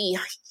I would be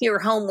here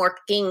home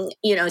working,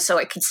 so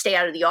I could stay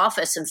out of the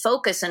office and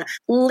focus. And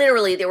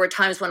literally there were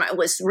times when I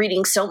was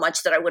reading so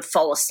much that I would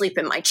fall asleep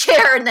in my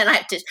chair, and then I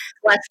had to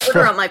splash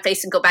glitter on my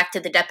face and go back to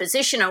the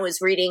deposition I was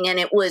reading. And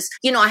it was,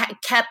 I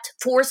had kept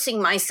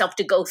forcing myself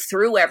to go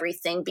through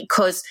everything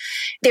because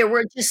there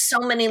were just so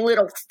many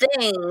little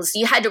things.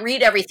 You had to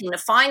read everything to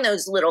find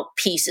those little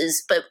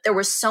pieces, but there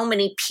were so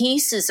many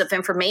pieces of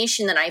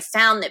information that I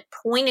found that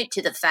pointed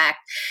to the fact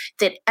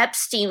that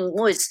Epstein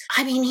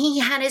he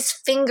had his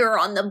finger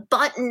on the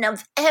button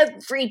of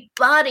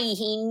everybody.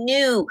 He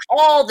knew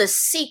all the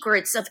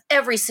secrets of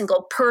every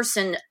single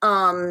person,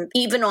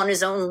 even on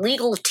his own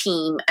legal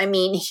team. I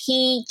mean,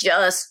 he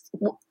just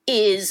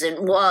is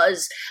and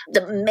was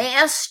the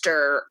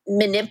master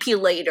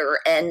manipulator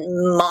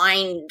and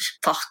mind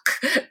fuck,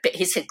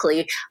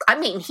 basically. I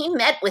mean, he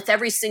met with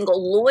every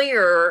single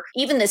lawyer,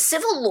 even the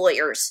civil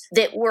lawyers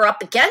that were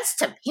up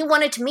against him. He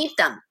wanted to meet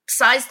them,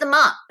 size them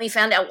up. We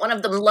found out one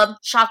of them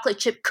loved chocolate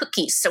chip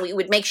cookies, so he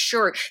would make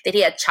sure that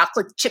he had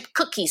chocolate chip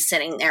cookies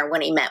sitting there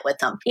when he met with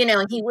them. He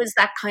was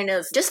that kind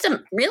of just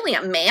really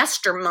a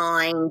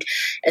mastermind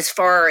as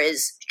far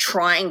as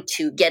trying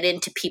to get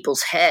into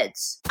people's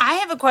heads. I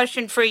have a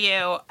question for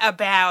you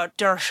about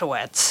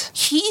Dershowitz.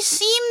 He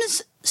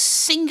seems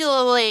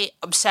singularly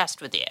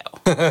obsessed with you.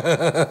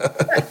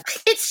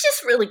 It's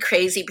just really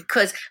crazy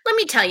because let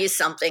me tell you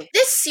something.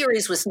 This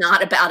series was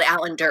not about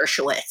Alan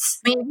Dershowitz.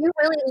 I mean, if you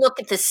really look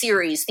at the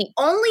series, the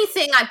only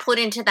thing I put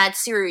into that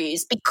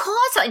series,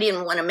 because I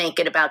didn't want to make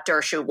it about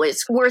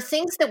Dershowitz, were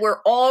things that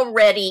were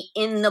already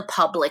in the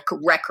public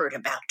record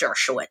about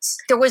Dershowitz.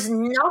 There was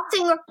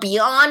nothing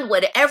beyond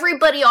what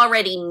everybody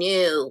already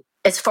knew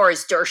as far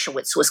as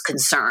Dershowitz was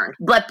concerned.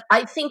 But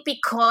I think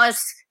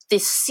because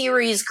this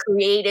series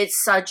created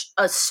such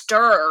a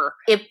stir,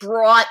 it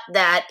brought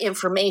that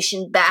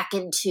information back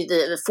into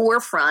the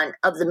forefront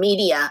of the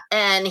media.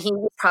 And he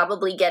was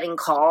probably getting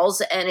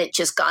calls, and it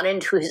just got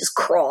into his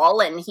crawl,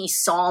 and he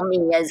saw me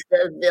as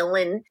the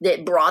villain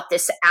that brought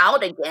this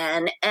out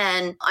again.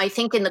 And I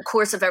think in the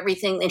course of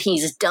everything that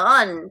he's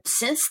done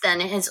since then,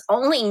 it has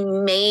only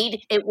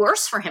made it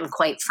worse for him,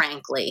 quite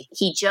frankly.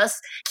 He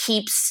just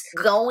keeps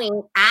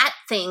going at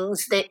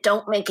things that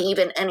don't make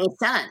even any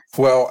sense.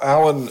 Well,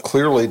 Alan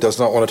clearly does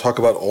not want to talk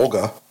about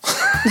Olga.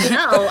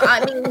 No,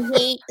 I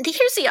mean,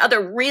 here's the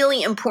other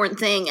really important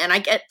thing, and I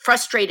get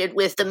frustrated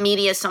with the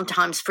media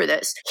sometimes for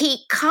this.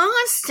 He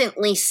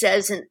constantly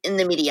says in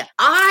the media,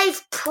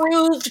 I've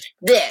proved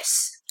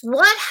this.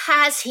 What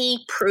has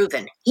he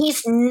proven?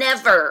 He's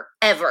never,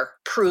 ever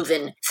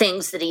proven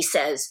things that he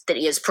says that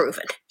he has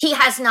proven. He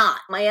has not.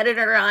 My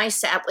editor and I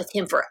sat with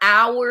him for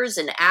hours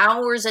and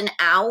hours and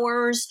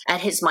hours at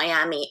his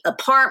Miami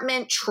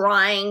apartment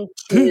trying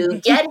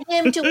to get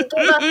him to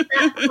give up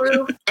that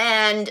proof,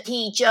 and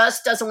he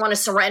just doesn't want to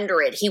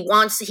surrender it.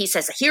 He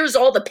says, here's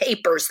all the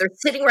papers. They're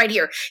sitting right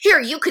here.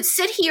 Here, you could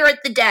sit here at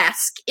the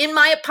desk in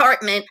my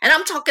apartment, and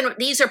I'm talking,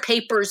 these are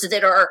papers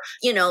that are,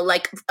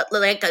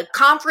 like a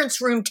conference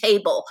room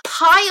table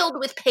piled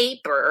with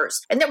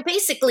papers, and they're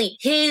basically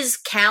his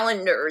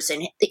calendars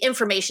and the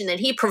information that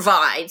he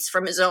provides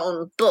from his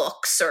own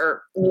books,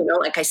 or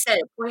like I said,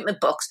 appointment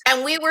books.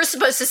 And we were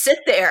supposed to sit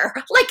there,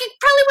 like it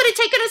probably would have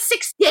taken us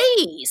 6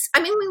 days.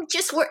 I mean,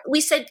 we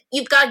said,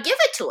 you've got to give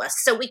it to us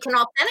so we can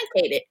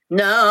authenticate it.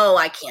 No,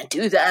 I can't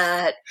do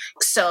that.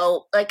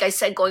 So like I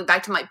said, going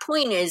back to my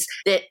point is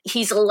that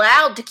he's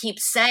allowed to keep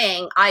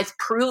saying, I've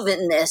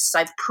proven this,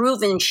 I've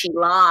proven she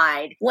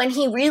lied, when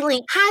he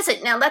really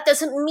hasn't. Now that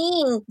doesn't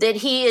mean that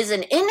he is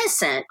an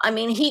innocent. I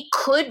mean, he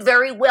could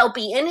very well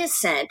be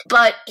innocent,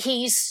 but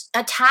he's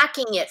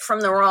attacking it from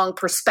the wrong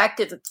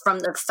perspective, from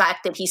the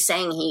fact that he's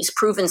saying he's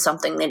proven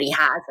something that he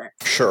hasn't.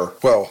 Sure.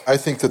 Well, I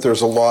think that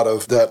there's a lot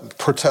of that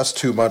protest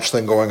too much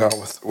thing going on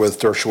with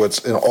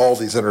Dershowitz in all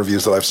these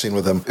interviews that I've seen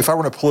with him. If I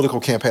were in a political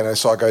campaign and I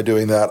saw a guy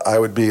doing that, I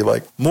would be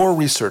like, more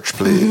research,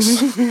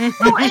 please.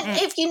 Well, and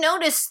if you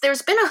notice,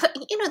 there's been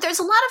there's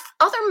a lot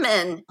of other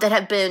men that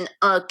have been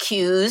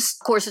accused.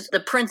 Of course, the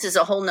prince is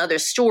a whole nother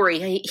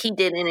story. He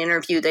did an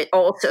interview that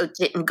also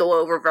didn't go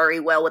over very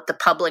well with the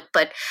public,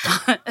 but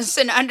it's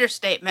an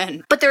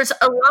understatement. But there's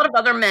a lot of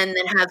other men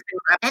that have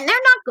been, and they're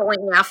not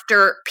going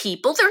after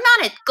people. They're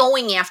not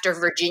going after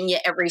Virginia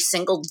every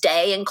single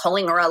day and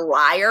calling her a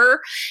liar.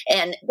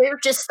 And they're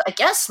just, I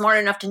guess, smart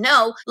enough to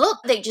know, look,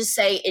 they just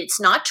say it's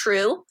not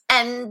true.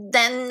 And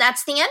then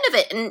that's the end of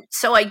it. And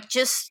so it's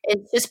just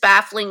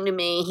baffling to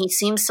me. He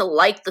seems to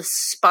like the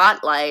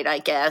spotlight, I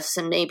guess,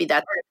 and maybe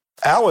that's it.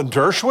 Alan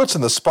Dershowitz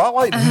in the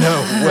spotlight?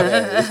 No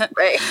way.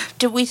 Right.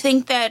 Do we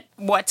think that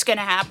what's going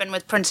to happen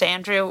with Prince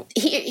Andrew?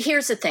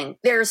 Here's the thing.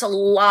 There's a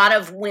lot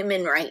of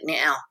women right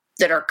now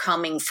that are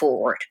coming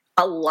forward.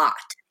 A lot.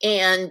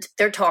 And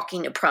they're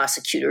talking to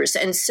prosecutors.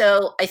 And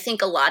so I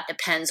think a lot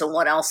depends on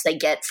what else they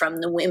get from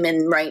the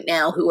women right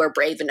now who are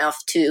brave enough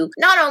to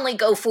not only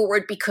go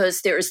forward,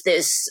 because there's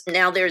this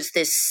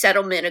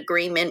settlement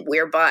agreement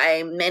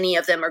whereby many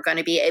of them are going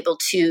to be able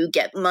to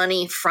get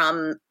money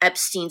from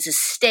Epstein's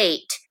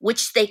estate,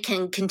 which they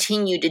can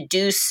continue to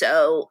do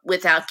so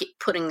without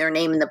putting their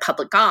name in the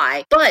public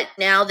eye. But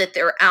now that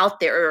they're out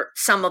there,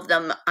 some of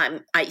them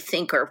I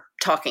think are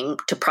talking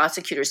to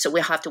prosecutors. So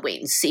we'll have to wait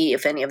and see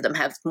if any of them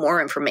have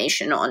more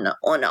information on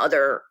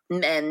other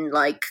men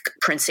like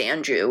Prince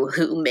Andrew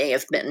who may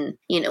have been,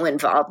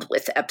 involved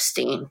with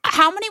Epstein.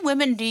 How many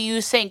women do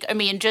you think, I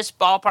mean, just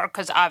ballpark,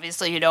 because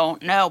obviously you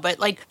don't know, but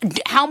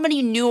how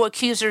many new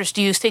accusers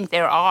do you think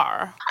there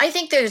are? I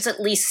think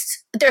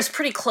there's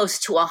pretty close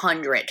to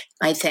 100,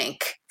 I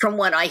think, from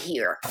what I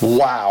hear.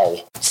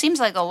 Wow. Seems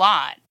like a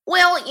lot.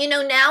 Well,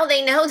 now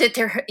they know that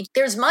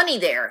there's money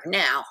there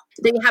now.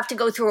 They have to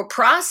go through a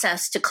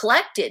process to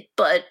collect it,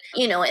 but,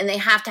 and they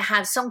have to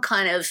have some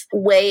kind of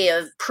way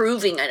of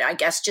proving it. I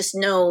guess just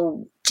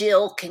no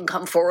Jill can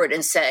come forward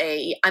and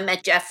say, I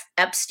met Jeff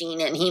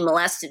Epstein and he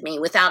molested me,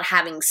 without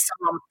having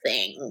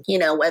something,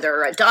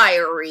 whether a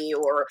diary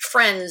or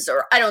friends,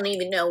 or I don't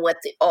even know what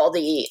all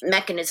the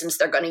mechanisms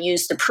they're going to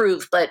use to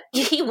prove, but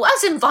he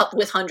was involved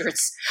with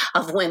hundreds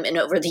of women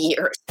over the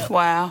years.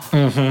 Wow.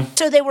 Mm-hmm.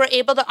 So they were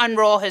able to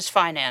unroll his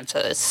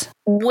finances.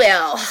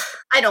 Well,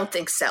 I don't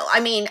think so. I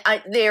mean,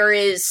 there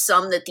is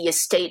some that the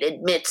estate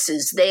admits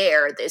is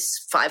there,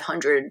 this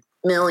 500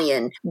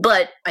 million.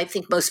 But I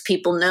think most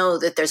people know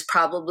that there's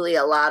probably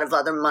a lot of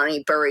other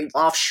money buried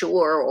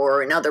offshore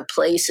or in other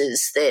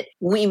places that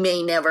we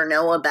may never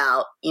know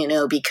about,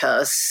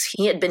 because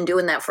he had been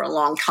doing that for a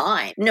long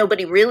time.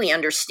 Nobody really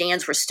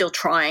understands. We're still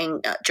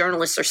trying,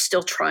 journalists are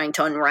still trying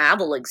to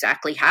unravel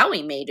exactly how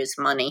he made his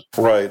money.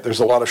 Right. There's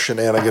a lot of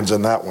shenanigans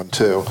in that one,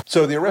 too.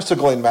 So the arrest of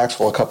Ghislaine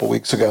Maxwell a couple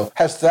weeks ago,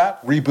 has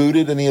that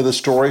rebooted any of the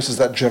stories? Has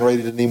that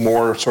generated any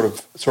more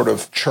sort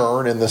of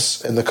churn in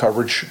the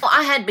coverage? Well,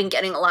 I had been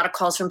getting a lot of of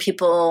calls from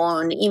people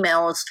and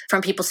emails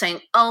from people saying,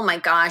 oh my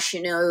gosh,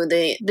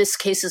 this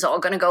case is all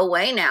going to go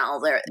away now.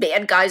 The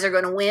bad guys are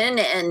going to win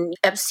and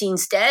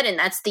Epstein's dead and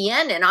that's the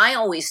end. And I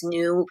always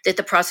knew that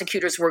the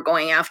prosecutors were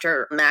going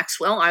after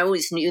Maxwell. I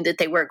always knew that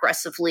they were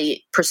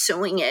aggressively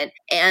pursuing it.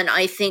 And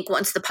I think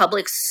once the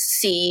public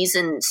sees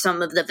and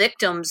some of the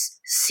victims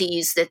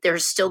sees that they're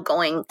still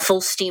going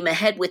full steam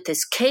ahead with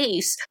this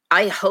case,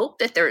 I hope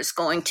that there's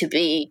going to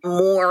be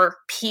more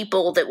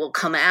people that will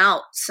come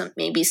out,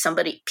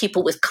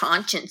 people with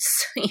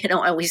conscience. I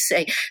always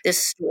say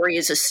this story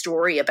is a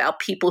story about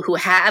people who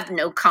have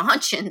no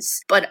conscience,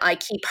 but I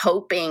keep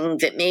hoping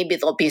that maybe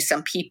there'll be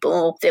some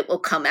people that will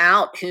come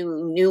out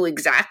who knew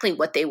exactly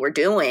what they were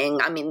doing.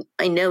 I mean,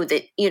 I know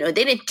that,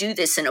 they didn't do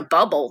this in a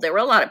bubble. There were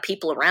a lot of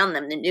people around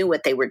them that knew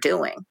what they were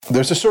doing.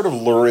 There's a sort of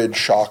lurid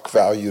shock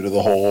value to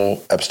the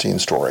whole Epstein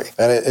story,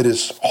 and it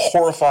is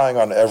horrifying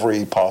on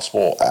every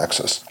possible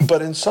axis.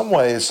 But in some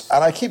ways,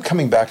 and I keep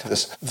coming back to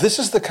this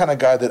is the kind of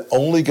guy that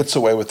only gets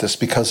away with this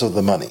because of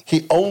the money.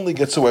 He only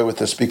gets away with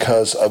this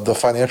because of the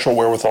financial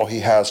wherewithal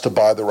he has to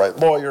buy the right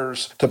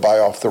lawyers, to buy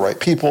off the right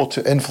people,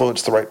 to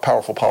influence the right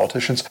powerful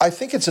politicians. I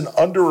think it's an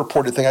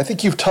underreported thing. I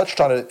think you've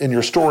touched on it in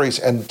your stories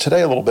and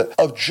today a little bit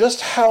of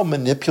just how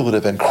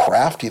manipulative and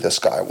crafty this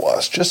guy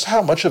was, just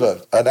how much of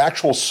an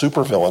actual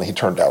supervillain he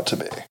turned out to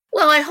be.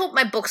 Well, I hope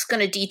my book's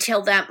going to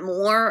detail that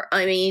more.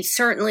 I mean,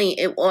 certainly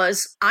it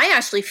was. I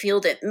actually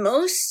feel that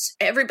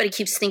everybody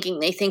keeps thinking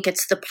they think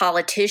it's the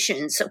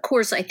politicians. Of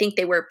course, I think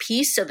they were a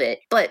piece of it,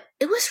 but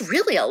it was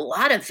really a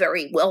lot of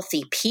very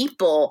wealthy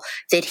people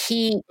that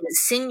he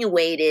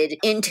insinuated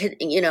into,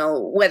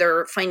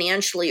 whether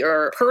financially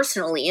or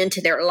personally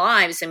into their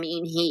lives. I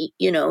mean, he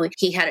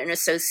had an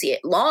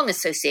long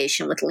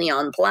association with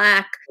Leon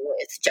Black,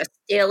 with Justice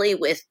Daley,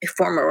 with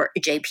former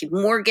J.P.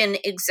 Morgan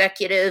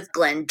executive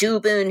Glenn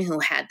Dubin, who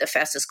had the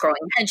fastest growing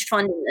hedge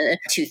fund in the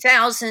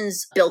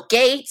 2000s, Bill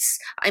Gates.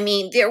 I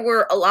mean, there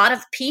were a lot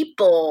of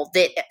people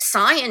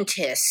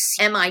scientists,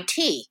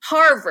 MIT,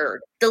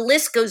 Harvard, the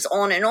list goes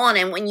on.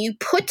 And when you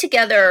put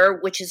together,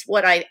 which is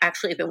what I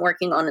actually have been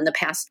working on in the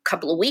past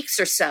couple of weeks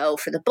or so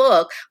for the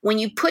book, when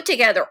you put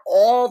together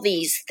all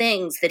these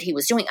things that he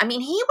was doing, I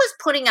mean, he was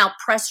putting out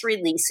press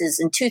releases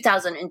in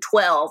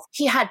 2012.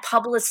 He had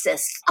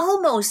publicists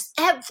almost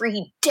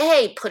every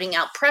day putting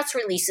out press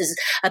releases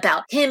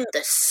about him,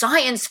 the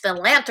science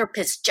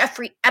philanthropist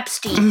Jeffrey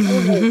Epstein,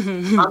 donating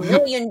 $1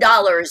 million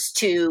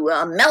to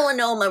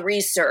melanoma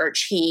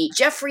research.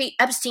 Jeffrey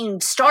Epstein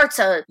starts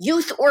a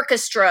youth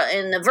orchestra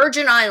in the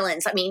Virgin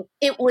Islands. I mean,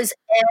 it was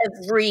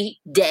every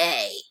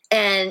day.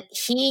 And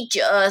he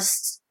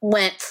just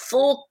went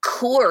full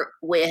court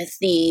with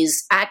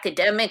these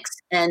academics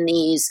and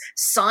these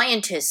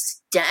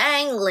scientists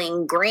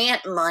dangling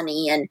grant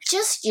money and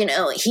just,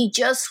 he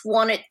just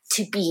wanted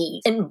to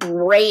be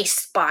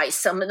embraced by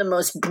some of the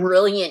most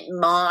brilliant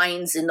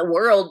minds in the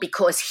world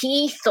because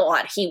he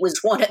thought he was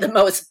one of the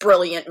most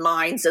brilliant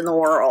minds in the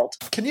world.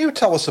 Can you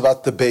tell us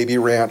about the Baby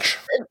Ranch?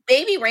 The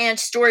Baby Ranch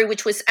story,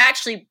 which was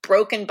actually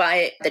broken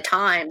by the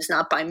Times,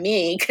 not by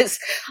me, because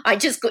I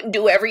just couldn't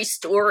do every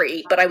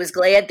story, but I was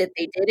glad that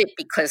they did it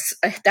because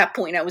at that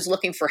point I was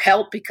looking for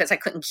help because I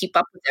couldn't keep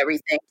up with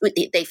everything.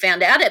 They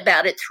found out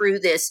about it through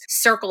this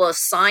circle of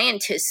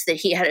scientists that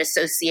he had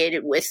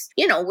associated with,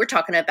 we're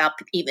talking about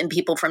even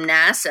people from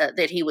NASA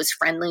that he was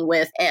friendly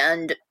with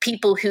and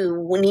people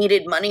who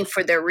needed money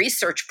for their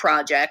research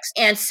projects.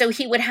 And so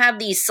he would have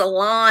these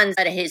salons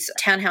at his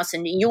townhouse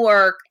in New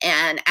York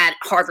and at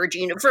Harvard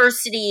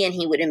University, and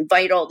he would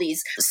invite all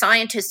these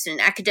scientists and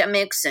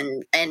academics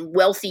and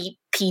wealthy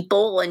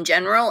people in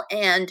general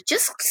and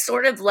just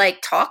sort of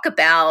like talk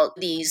about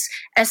these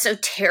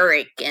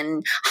esoteric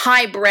and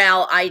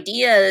highbrow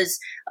ideas.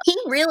 He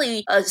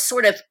really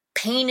sort of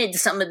painted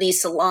some of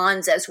these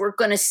salons as we're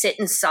going to sit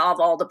and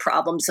solve all the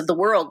problems of the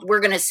world. We're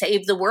going to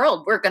save the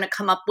world. We're going to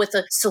come up with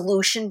a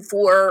solution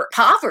for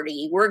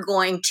poverty. We're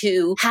going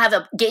to have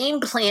a game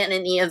plan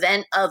in the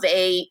event of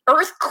a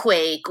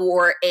earthquake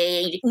or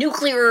a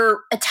nuclear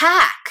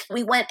attack.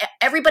 We want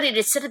everybody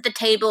to sit at the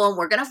table and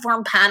we're going to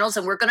form panels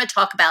and we're going to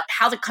talk about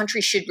how the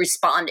country should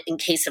respond in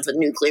case of a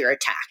nuclear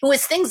attack. It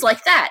was things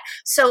like that.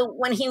 So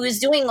when he was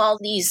doing all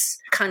these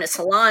kind of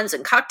salons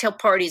and cocktail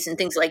parties and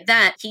things like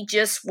that, he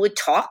just would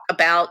talk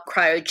about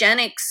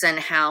cryogenics and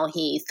how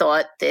he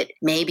thought that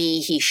maybe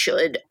he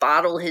should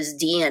bottle his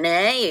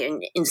DNA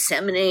and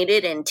inseminate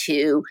it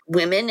into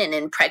women and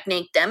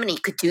impregnate them. And he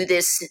could do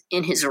this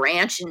in his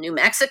ranch in New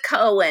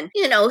Mexico. And,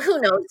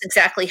 who knows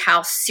exactly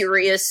how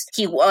serious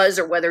he was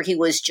or whether he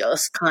was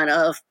just kind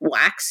of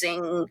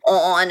waxing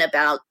on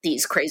about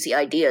these crazy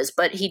ideas.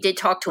 But he did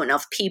talk to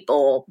enough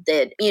people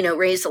that,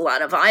 raised a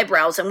lot of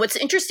eyebrows. And what's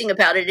interesting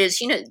about it is,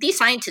 these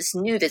scientists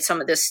knew that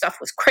some of this stuff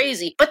was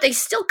crazy, but they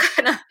still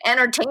kind of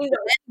entertained him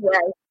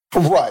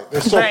anyway. Right, they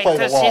still played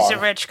because along. He's a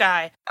rich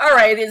guy. All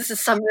right, this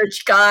is some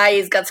rich guy.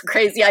 He's got some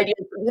crazy ideas.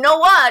 You know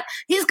what?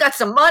 He's got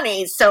some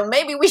money, so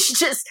maybe we should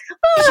just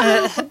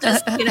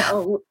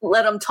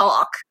let him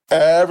talk.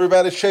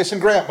 Everybody's chasing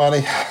grant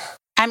money.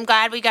 I'm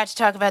glad we got to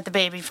talk about the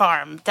baby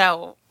farm,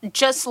 though.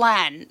 just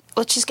Len,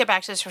 let's just get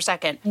back to this for a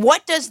second.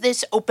 What does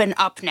this open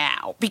up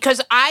now?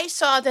 Because I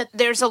saw that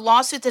there's a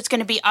lawsuit that's going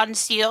to be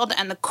unsealed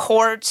and the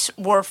courts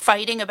were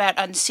fighting about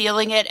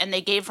unsealing it and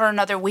they gave her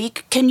another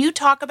week. Can you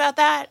talk about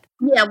that?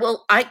 Yeah,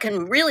 well, I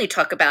can really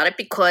talk about it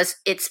because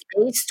it's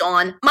based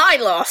on my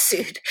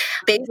lawsuit.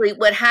 Basically,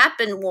 what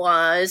happened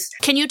was...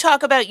 Can you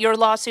talk about your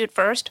lawsuit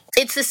first?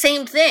 It's the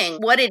same thing.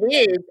 What it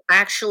is,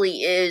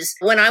 actually, is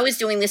when I was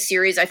doing this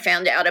series, I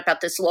found out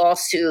about this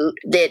lawsuit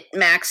that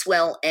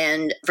Maxwell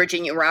and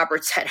Virginia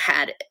Roberts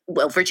had.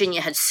 Well,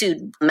 Virginia had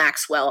sued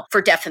Maxwell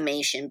for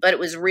defamation, but it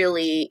was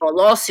really a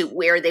lawsuit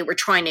where they were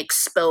trying to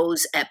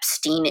expose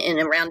Epstein in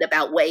a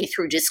roundabout way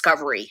through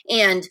discovery.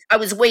 And I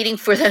was waiting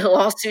for the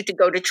lawsuit to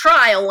go to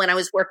trial when I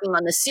was working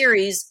on the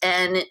series.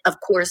 And of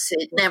course,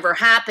 it never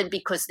happened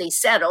because they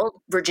settled.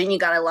 Virginia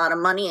got a lot of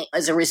money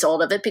as a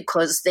result of it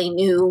because they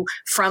knew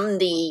from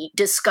the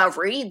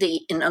discovery,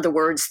 in other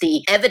words,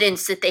 the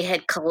evidence that they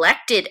had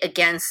collected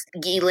against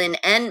Ghislaine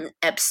and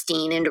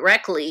Epstein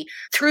indirectly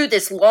through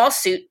this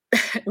lawsuit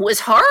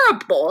was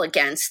horrible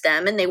against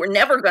them, and they were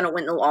never going to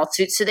win the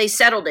lawsuit, so they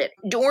settled it.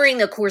 During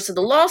the course of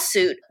the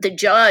lawsuit, the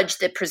judge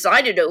that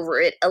presided over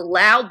it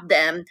allowed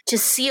them to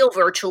seal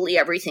virtually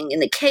everything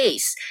in the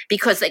case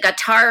because they got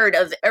tired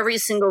of every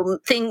single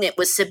thing that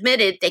was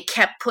submitted. They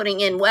kept putting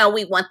in, well,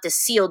 we want this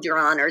sealed, Your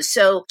Honor.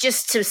 So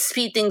just to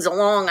speed things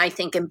along, I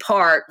think in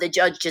part, the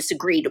judge just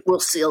agreed, we'll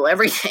seal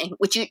everything,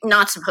 which you're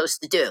not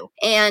supposed to do.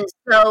 And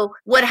so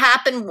what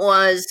happened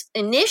was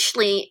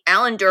initially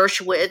Alan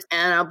Dershowitz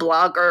and a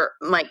blogger,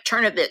 Mike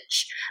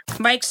Cernovich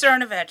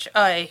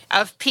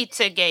of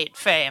Pizzagate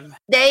fame.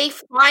 They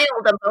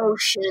filed a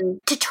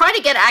motion to try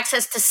to get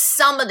access to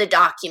some of the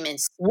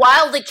documents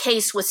while the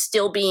case was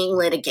still being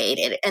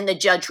litigated, and the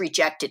judge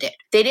rejected it.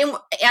 They didn't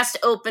ask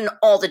to open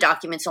all the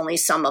documents, only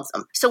some of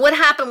them. So what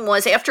happened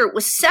was after it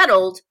was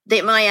settled,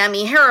 the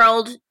Miami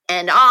Herald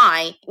and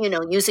I,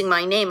 using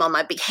my name on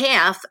my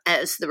behalf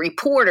as the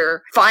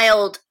reporter,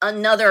 filed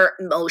another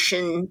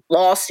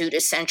lawsuit,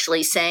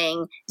 essentially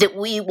saying that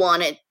we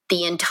wanted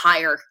the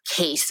entire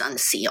case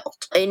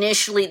unsealed.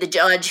 Initially, the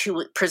judge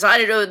who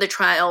presided over the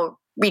trial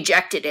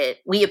rejected it.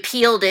 We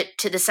appealed it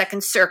to the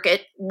Second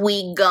Circuit.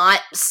 We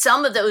got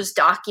some of those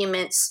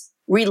documents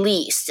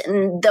released,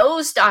 and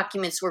those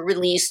documents were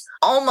released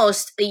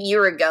almost a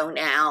year ago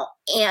now.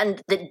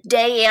 And the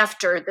day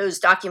after those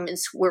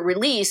documents were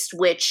released,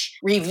 which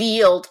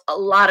revealed a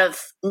lot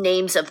of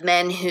names of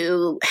men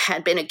who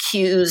had been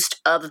accused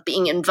of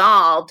being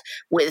involved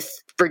with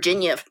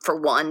Virginia, for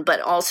one, but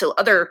also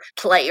other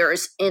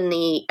players in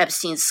the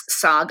Epstein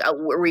saga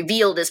were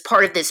revealed as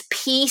part of this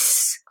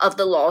piece of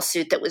the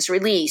lawsuit that was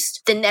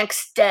released. The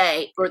next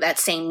day, or that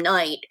same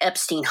night,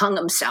 Epstein hung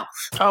himself.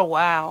 Oh,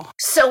 wow.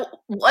 So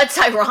what's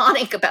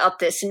ironic about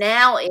this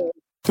now is...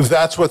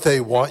 That's what they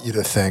want you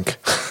to think.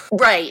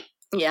 Right.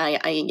 Yeah,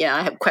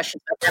 I have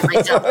questions about that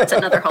myself. That's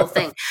another whole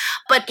thing.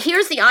 But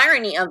here's the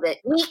irony of it.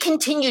 We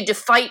continued to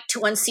fight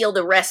to unseal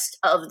the rest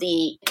of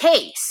the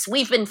case.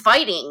 We've been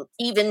fighting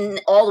even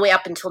all the way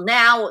up until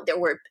now. There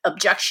were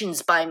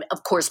objections by,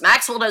 of course,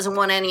 Maxwell doesn't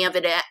want any of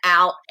it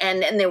out.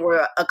 And then there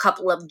were a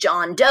couple of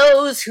John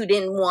Does who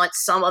didn't want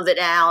some of it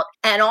out.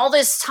 And all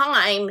this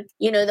time,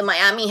 the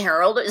Miami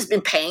Herald has been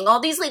paying all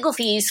these legal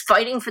fees,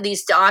 fighting for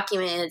these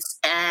documents.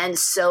 And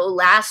so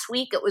last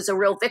week it was a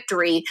real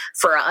victory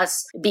for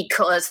us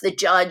because the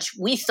judge,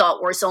 we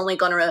thought, was only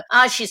going to,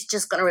 she's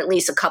just going to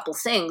release a couple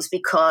things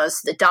because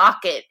the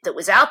docket that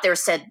was out there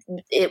said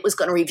it was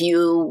going to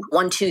review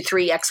 1, 2,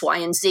 3, X, Y,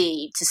 and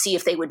Z to see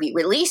if they would be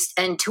released.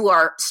 And to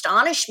our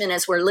astonishment,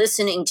 as we're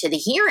listening to the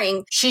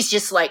hearing, she's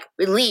just like,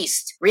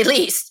 released.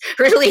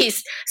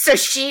 So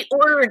she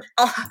ordered,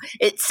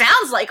 it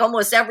sounds like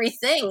almost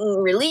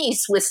everything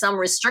released with some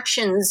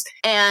restrictions.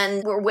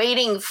 And we're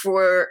waiting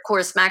for, of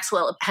course,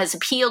 Maxwell has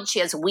appealed. She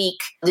has a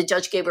week. The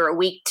judge gave her a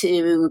week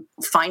to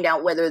find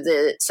out whether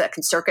the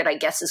Second Circuit, I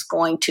guess, is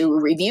going to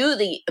review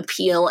the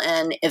appeal.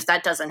 And if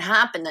that doesn't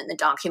happen, then the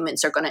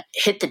documents are going to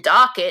hit the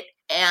docket.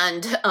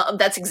 And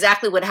that's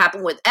exactly what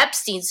happened with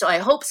Epstein. So I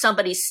hope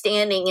somebody's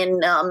standing in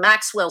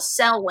Maxwell's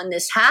cell when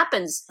this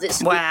happens this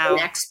week or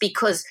next,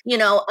 because,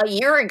 a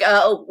year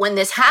ago when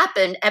this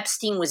happened,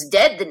 Epstein was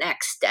dead the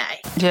next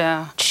day.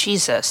 Yeah.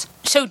 Jesus.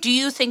 So do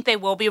you think they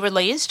will be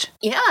released?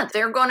 Yeah,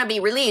 they're going to be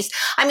released.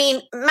 I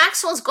mean,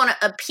 Maxwell's going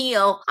to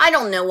appeal. I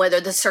don't know whether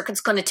the circuit's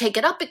going to take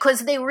it up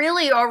because they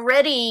really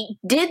already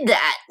did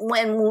that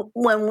when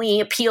we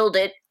appealed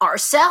it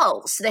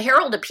ourselves. The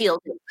Herald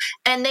appealed it.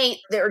 And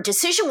their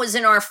decision was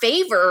in our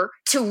favor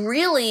to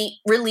really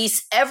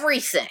release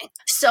everything.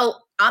 So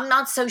I'm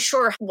not so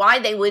sure why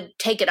they would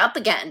take it up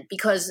again,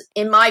 because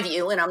in my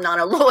view, and I'm not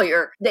a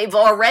lawyer, they've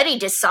already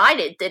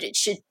decided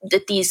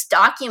that these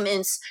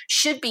documents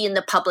should be in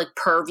the public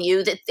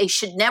purview, that they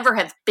should never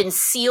have been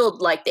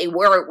sealed like they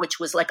were, which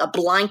was like a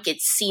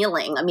blanket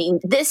sealing. I mean,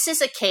 this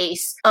is a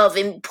case of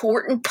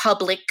important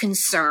public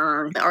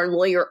concern. Our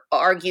lawyer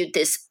argued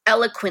this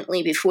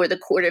eloquently before the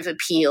Court of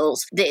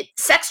Appeals, that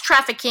sex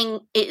trafficking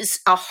is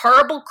a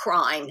horrible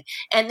crime.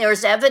 And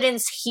there's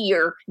evidence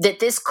here that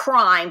this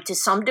crime, to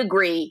some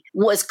degree, story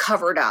was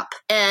covered up.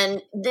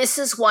 And this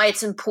is why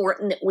it's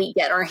important that we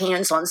get our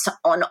hands on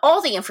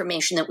all the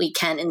information that we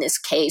can in this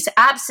case,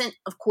 absent,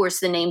 of course,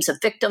 the names of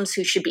victims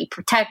who should be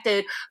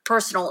protected,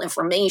 personal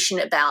information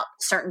about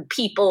certain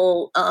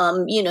people,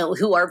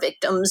 who are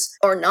victims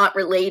or not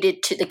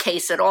related to the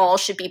case at all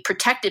should be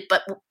protected.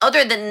 But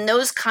other than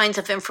those kinds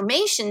of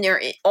information,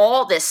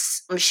 all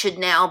this should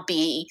now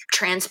be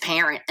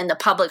transparent, and the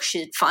public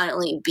should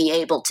finally be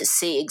able to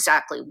see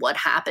exactly what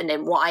happened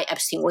and why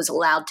Epstein was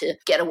allowed to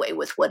get away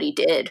with what he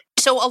did.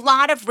 So a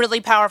lot of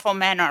really powerful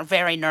men are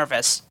very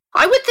nervous.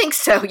 I would think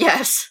so,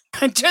 yes.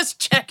 Just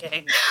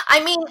checking.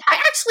 I mean,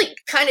 I actually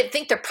kind of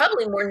think they're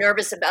probably more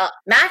nervous about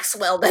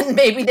Maxwell than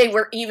maybe they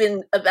were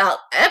even about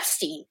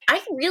Epstein.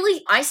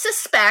 I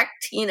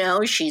suspect,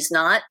 she's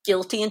not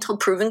guilty until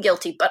proven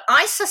guilty, but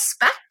I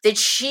suspect that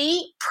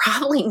she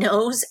probably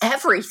knows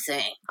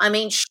everything. I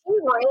mean, she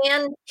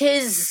ran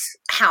his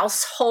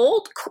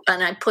household,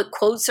 and I put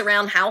quotes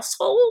around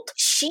household.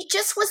 She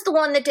just was the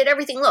one that did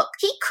everything. Look,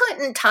 he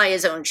couldn't tie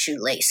his own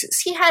shoelaces.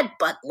 He had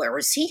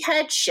butlers, he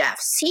had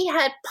chefs, he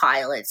had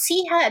pilots,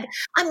 he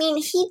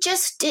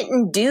just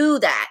didn't do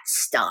that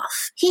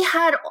stuff. He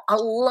had a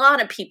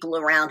lot of people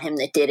around him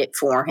that did it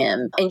for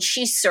him. And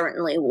she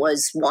certainly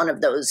was one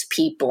of those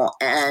people,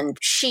 and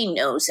she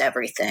knows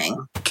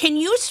everything. Can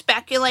you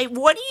speculate?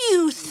 What do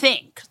you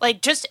think?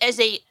 Like, just as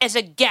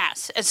a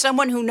guess, as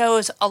someone who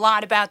knows a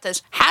lot about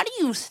this, how do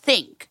you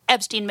think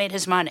Epstein made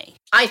his money?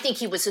 I think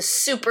he was a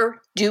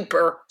super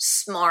duper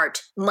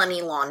smart money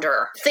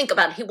launderer. Think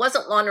about it. He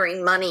wasn't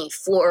laundering money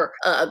for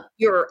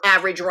your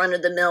average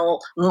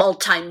run-of-the-mill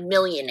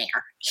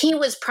multimillionaire. He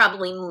was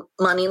probably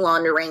money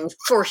laundering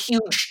for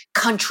huge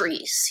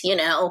countries,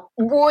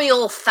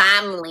 royal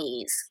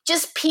families,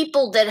 just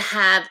people that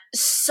have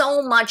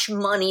so much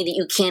money that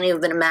you can't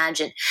even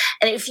imagine.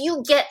 And if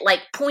you get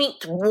like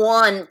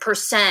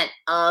 0.1%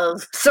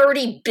 of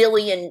 $30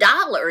 billion,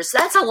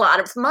 that's a lot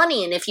of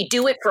money. And if you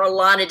do it for a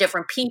lot of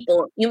different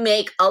people, you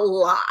make a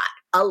lot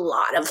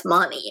of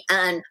money.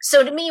 And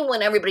so to me,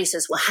 when everybody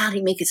says, well, how did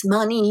he make his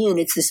money? And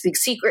it's this big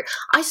secret,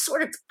 I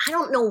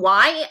don't know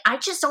why. I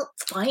just don't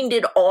find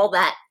it all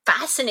that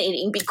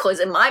fascinating, because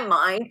in my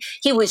mind,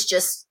 he was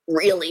just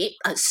really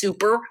a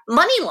super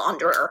money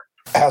launderer.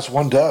 As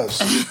one does.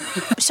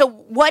 So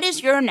what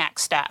is your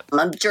next step?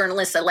 I'm a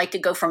journalist. I like to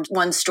go from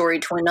one story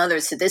to another.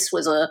 So this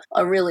was a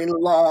really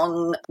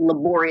long,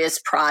 laborious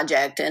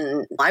project.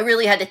 And I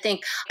really had to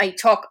think. I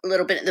talk a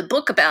little bit in the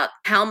book about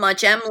how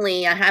much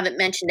Emily, I haven't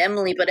mentioned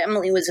Emily, but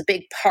Emily was a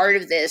big part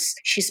of this.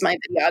 She's my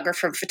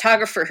videographer and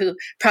photographer who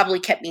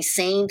probably kept me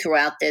sane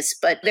throughout this.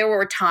 But there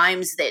were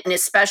times that, and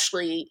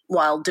especially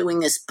while doing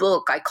this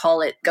book, I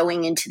call it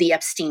going into the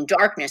Epstein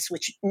darkness,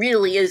 which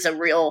really is a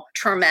real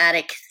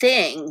traumatic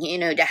thing,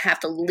 to have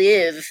to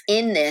live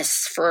in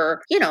this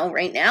for,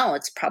 right now,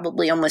 it's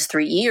probably almost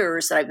 3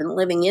 years that I've been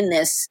living in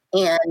this.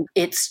 And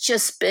it's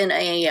just been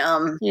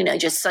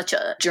just such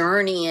a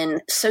journey,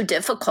 and so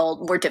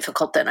difficult, more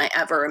difficult than I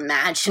ever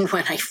imagined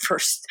when I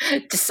first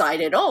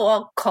decided,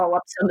 I'll call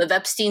up some of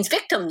Epstein's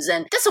victims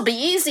and this will be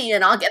easy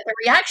and I'll get the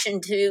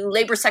reaction to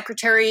Labor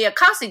Secretary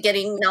Acosta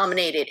getting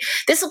nominated.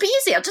 This will be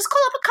easy. I'll just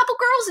call up a couple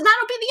girls and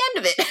that'll be the end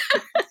of it,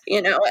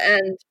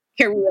 and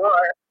here we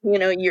are,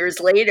 years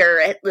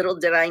later. Little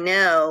did I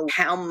know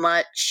how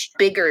much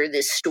bigger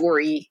this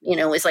story,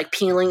 is like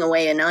peeling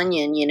away an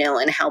onion,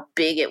 and how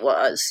big it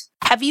was.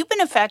 Have you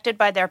been affected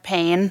by their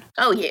pain?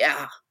 Oh,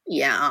 yeah.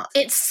 Yeah.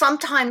 It's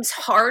sometimes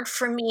hard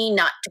for me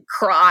not to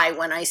cry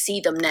when I see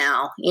them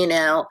now.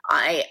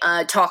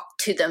 I talk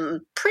to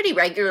them pretty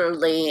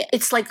regularly.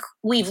 It's like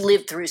we've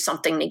lived through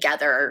something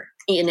together.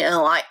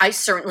 I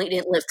certainly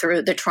didn't live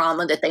through the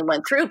trauma that they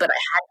went through, but I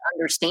had to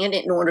understand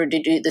it in order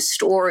to do the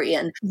story.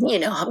 And,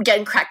 I'm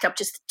getting cracked up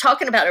just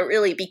talking about it,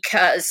 really,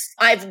 because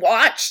I've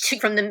watched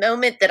from the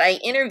moment that I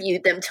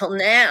interviewed them till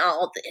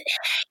now,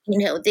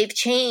 they've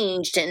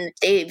changed and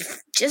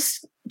they've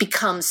just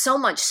become so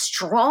much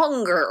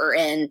stronger.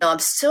 And I'm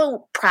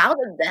so proud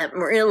of them,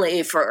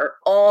 really, for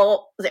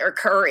all their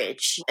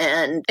courage.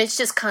 And it's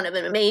just kind of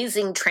an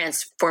amazing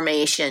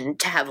transformation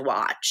to have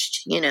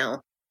watched,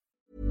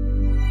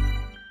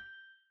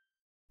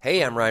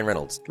 Hey, I'm Ryan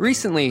Reynolds.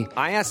 Recently,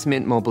 I asked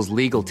Mint Mobile's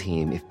legal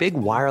team if big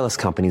wireless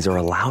companies are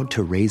allowed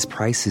to raise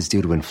prices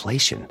due to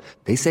inflation.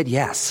 They said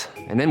yes.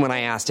 And then when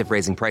I asked if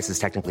raising prices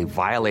technically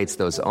violates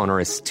those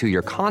onerous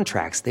 2-year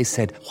contracts, they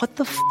said, what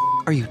the f***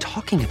 are you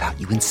talking about,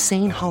 you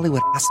insane Hollywood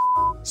ass f-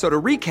 So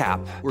to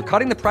recap, we're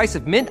cutting the price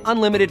of Mint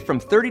Unlimited from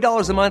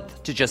 $30 a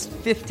month to just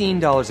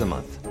 $15 a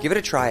month. Give it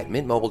a try at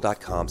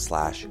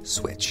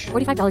mintmobile.com/switch.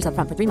 $45 up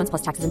front for 3 months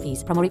plus taxes and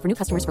fees. Promo rate for new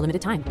customers for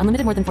limited time.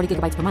 Unlimited more than 40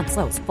 gigabytes per month.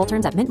 Slows full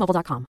terms at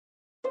mintmobile.com.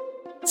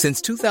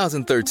 Since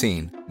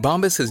 2013,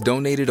 Bombas has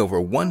donated over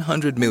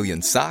 100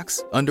 million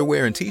socks,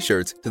 underwear, and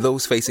T-shirts to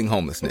those facing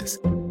homelessness.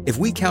 If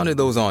we counted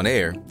those on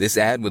air, this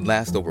ad would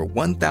last over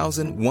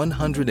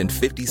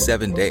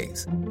 1,157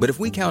 days. But if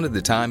we counted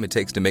the time it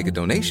takes to make a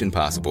donation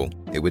possible,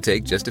 it would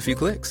take just a few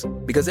clicks.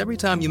 Because every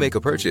time you make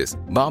a purchase,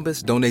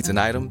 Bombas donates an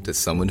item to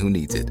someone who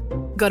needs it.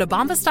 Go to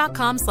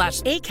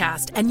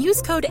bombas.com/ACAST and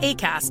use code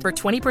ACAST for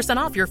 20%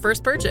 off your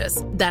first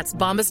purchase. That's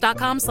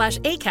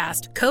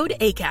bombas.com/ACAST, code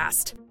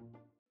ACAST.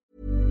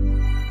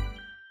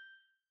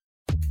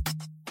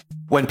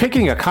 When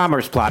picking a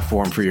commerce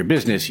platform for your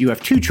business, you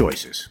have two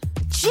choices.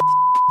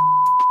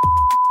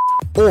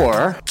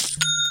 Or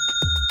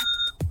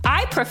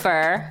I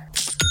prefer.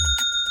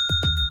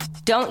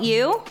 Don't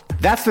you?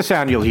 That's the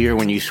sound you'll hear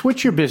when you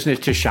switch your business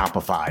to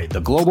Shopify,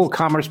 the global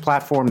commerce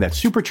platform that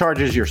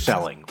supercharges your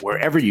selling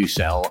wherever you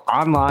sell,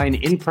 online,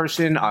 in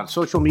person, on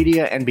social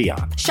media, and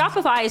beyond.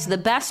 Shopify is the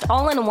best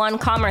all-in-one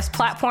commerce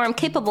platform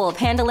capable of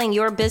handling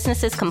your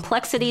business's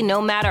complexity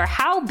no matter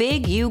how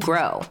big you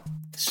grow.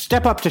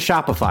 Step up to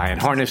Shopify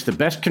and harness the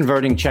best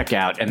converting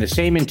checkout and the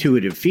same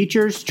intuitive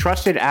features,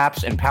 trusted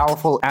apps, and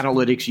powerful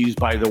analytics used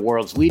by the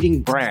world's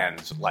leading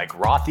brands like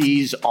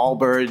Rothy's,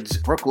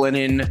 Allbirds,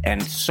 Brooklinen,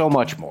 and so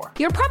much more.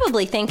 You're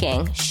probably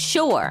thinking,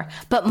 sure,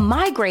 but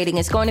migrating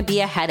is going to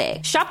be a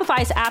headache.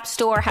 Shopify's App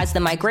Store has the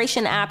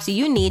migration apps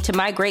you need to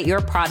migrate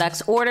your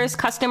products, orders,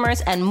 customers,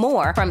 and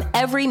more from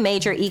every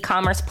major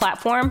e-commerce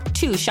platform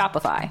to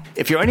Shopify.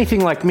 If you're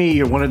anything like me,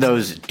 you're one of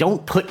those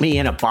don't put me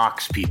in a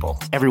box people.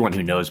 Everyone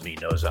who knows me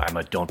knows I'm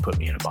a don't put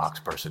me in a box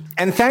person.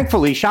 And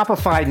thankfully,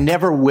 Shopify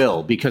never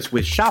will, because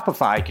with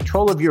Shopify,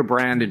 control of your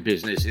brand and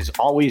business is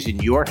always in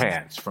your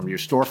hands, from your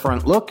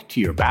storefront look to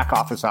your back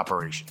office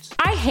operations.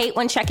 I hate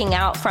when checking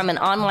out from an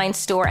online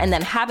store and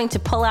then having to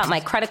pull out my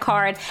credit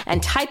card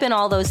and type in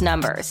all those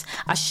numbers.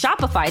 A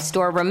Shopify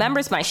store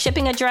remembers my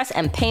shipping address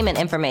and payment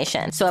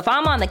information. So if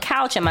I'm on the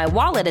couch and my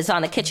wallet is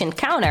on the kitchen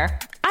counter,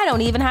 I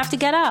don't even have to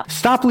get up.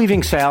 Stop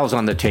leaving sales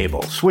on the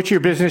table. Switch your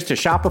business to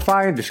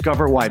Shopify and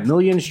discover why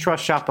millions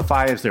trust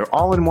Shopify as their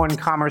all-in-one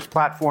commerce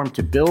platform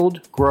to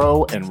build,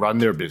 grow, and run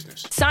their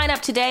business. Sign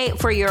up today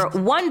for your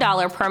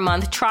 $1 per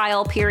month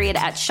trial period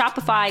at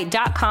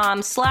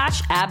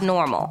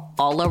shopify.com/abnormal,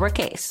 all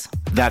lowercase.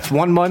 That's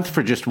 1 month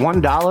for just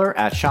 $1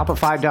 at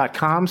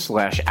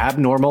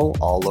shopify.com/abnormal,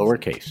 all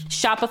lowercase.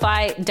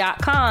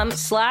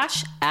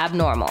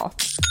 Shopify.com/abnormal.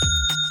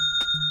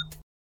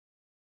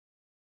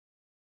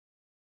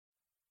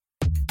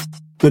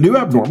 The New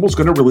Abnormal is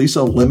going to release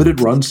a limited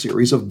run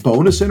series of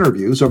bonus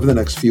interviews over the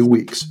next few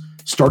weeks.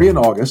 Starting in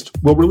August,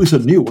 we'll release a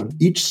new one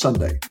each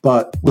Sunday.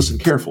 But listen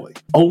carefully.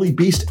 Only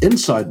Beast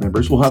Inside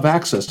members will have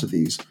access to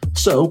these.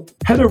 So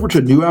head over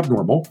to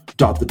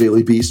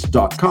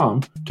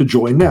newabnormal.thedailybeast.com to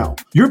join now.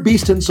 Your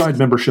Beast Inside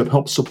membership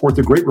helps support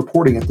the great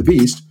reporting at The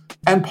Beast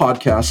and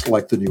podcasts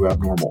like The New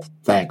Abnormal.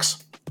 Thanks.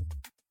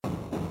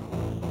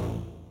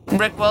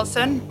 Rick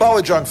Wilson?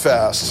 Bolly Junk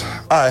Fast.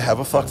 I have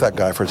a fuck that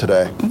guy for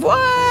today.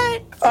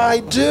 What?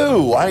 I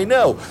do. I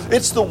know.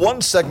 It's the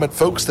one segment,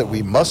 folks, that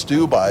we must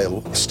do by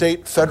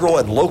state, federal,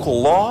 and local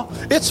law.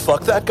 It's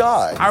Fuck That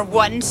Guy. Our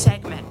one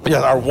segment.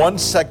 Yeah, our one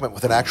segment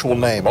with an actual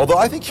name. Although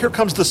I think Here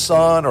Comes the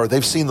Sun or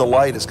They've Seen the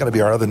Light is going to be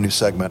our other new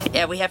segment.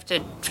 Yeah, we have to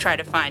try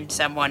to find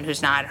someone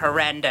who's not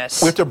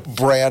horrendous. We have to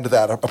brand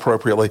that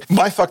appropriately.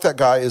 My Fuck That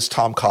Guy is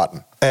Tom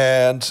Cotton.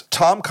 And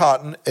Tom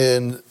Cotton,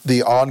 in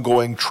the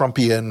ongoing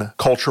Trumpian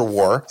culture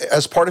war,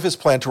 as part of his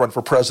plan to run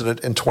for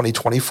president in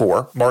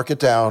 2024, mark it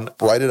down,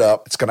 write it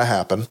up, it's going to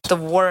happen. The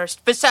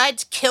worst.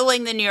 Besides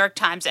killing the New York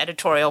Times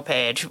editorial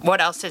page, what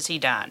else has he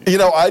done? You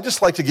know, I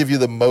just like to give you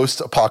the most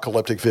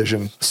apocalyptic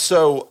vision.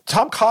 So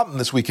Tom Cotton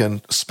this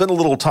weekend spent a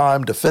little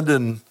time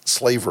defending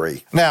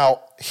slavery.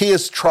 Now, he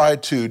has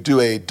tried to do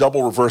a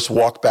double reverse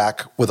walk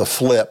back with a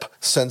flip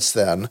since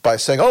then by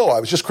saying, oh, I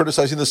was just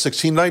criticizing the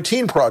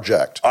 1619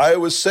 Project. I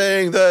was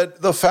saying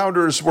that the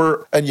founders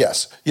were, and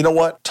yes, you know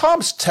what?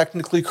 Tom's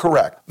technically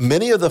correct.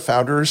 Many of the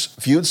founders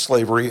viewed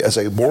slavery as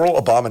a moral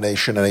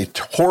abomination and a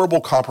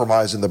horrible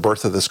compromise in the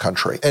birth of this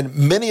country. And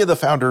many of the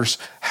founders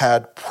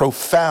had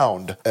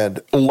profound and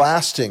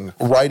lasting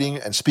writing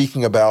and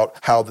speaking about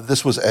how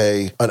this was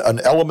an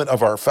element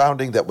of our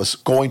founding that was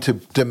going to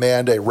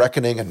demand a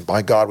reckoning. And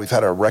by God, we've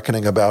had a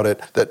reckoning about it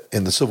that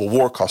in the Civil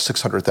War cost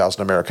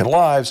 600,000 American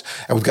lives,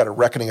 and we've got a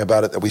reckoning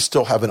about it that we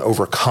still haven't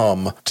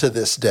overcome to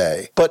this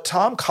day. But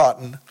Tom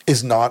Cotton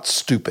is not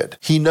stupid.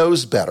 He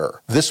knows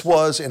better. This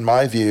was, in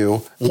my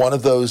view, one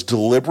of those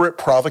deliberate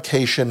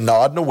provocation,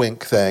 nod and a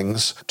wink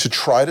things to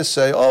try to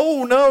say,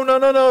 oh, no,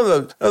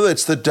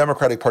 it's the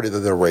Democratic Party that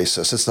they're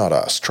racist. It's not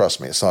us. Trust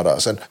me, it's not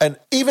us. And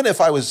even if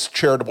I was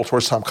charitable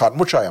towards Tom Cotton,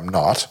 which I am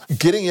not,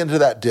 getting into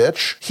that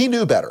ditch, he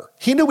knew better.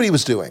 He knew what he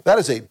was doing. That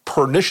is a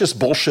pernicious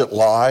bullshit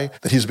lie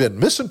that he's been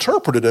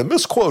misinterpreted and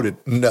misquoted.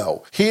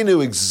 No, he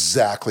knew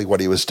exactly what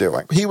he was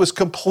doing. He was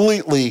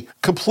completely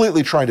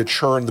trying to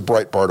churn the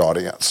Breitbart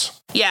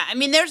audience. Yeah, I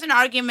mean, there's an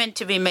argument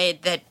to be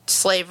made that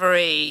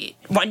slavery,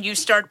 when you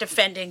start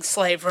defending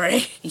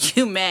slavery,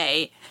 you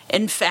may,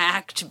 in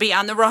fact, be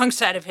on the wrong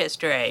side of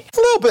history. A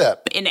little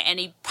bit. In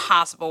any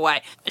possible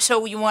way.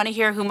 So you want to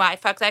hear who my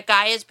Fuck That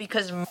Guy is?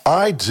 Because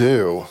I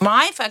do.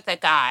 My Fuck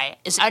That Guy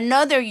is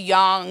another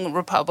young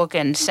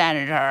Republican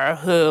senator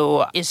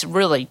who is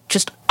really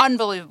just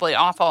unbelievably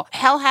awful.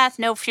 Hell hath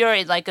no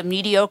fury like a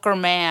mediocre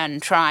man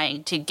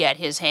trying to get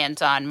his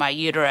hands on my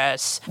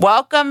uterus.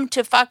 Welcome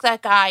to Fuck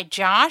That Guy,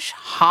 Josh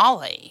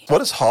Hawley. What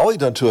has Hawley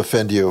done to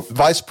offend you?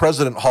 Vice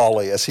President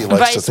Hawley, as he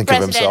likes to think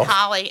of himself. Vice President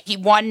Hawley. He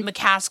won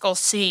McCaskill's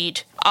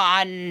seat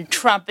on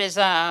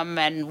Trumpism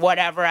and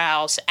whatever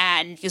else,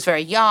 and he's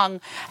very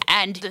young,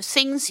 and the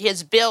things,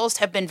 his bills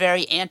have been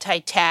very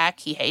anti-tech.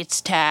 He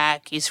hates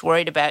tech. He's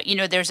worried about,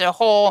 there's a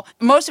whole,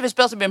 most of his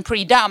bills have been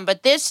pretty dumb,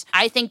 but this,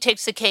 I think,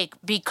 takes the cake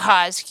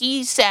because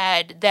he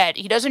said that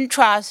he doesn't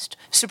trust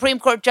Supreme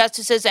Court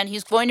justices, and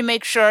he's going to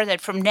make sure that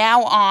from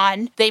now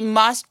on, they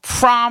must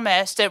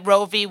promise that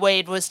Roe v.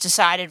 Wade was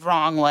decided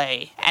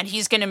wrongly, and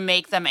he's going to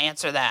make them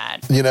answer that.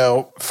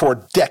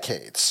 For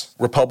decades,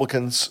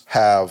 Republicans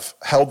have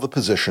held the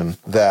position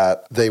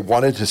that they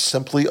wanted to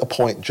simply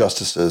appoint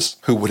justices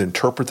who would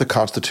interpret the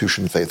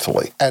Constitution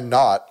faithfully and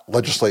not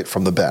legislate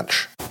from the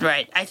bench.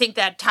 Right. I think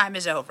that time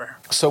is over.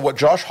 So what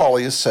Josh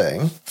Hawley is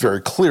saying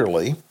very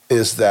clearly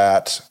is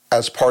that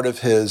as part of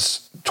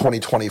his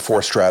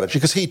 2024 strategy,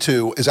 because he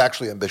too is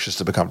actually ambitious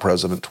to become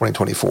president in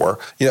 2024,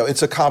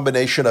 it's a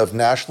combination of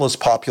nationalist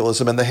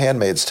populism and The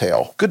Handmaid's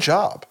Tale. Good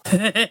job.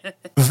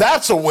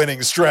 That's a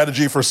winning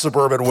strategy for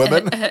suburban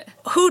women.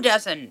 Who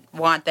doesn't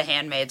want The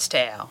Handmaid's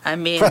Tale? I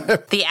mean,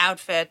 the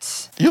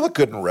outfits. You look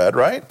good in red,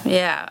 right?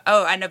 Yeah.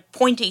 Oh, and a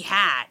pointy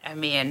hat. I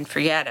mean,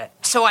 forget it.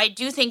 So I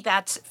do think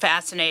that's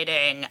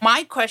fascinating.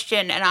 My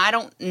question, and I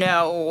don't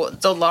know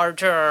the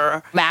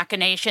larger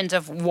machinations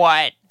of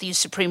what these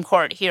Supreme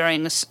Court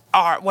hearings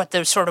are, what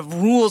the sort of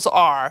rules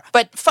are,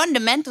 but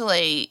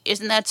fundamentally,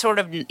 isn't that sort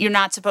of, you're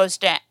not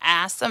supposed to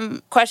ask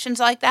them questions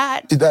like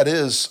that? That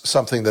is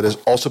something that has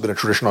also been a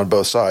tradition on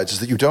both sides, is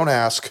that you don't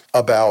ask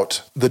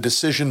about the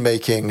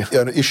decision-making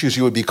on issues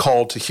you would be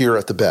called to hear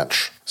at the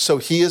bench. So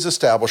he is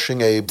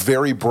establishing a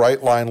very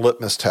bright line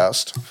litmus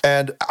test.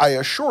 And I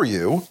assure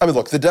you,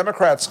 look, the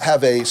Democrats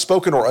have a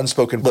spoken or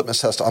unspoken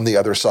litmus test on the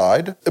other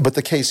side. But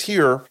the case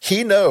here,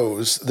 he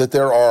knows that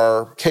there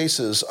are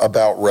cases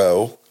about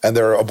Roe and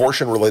there are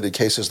abortion-related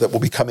cases that will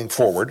be coming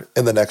forward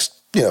in the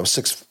next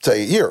 6 to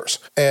 8 years.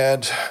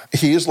 And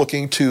he is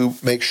looking to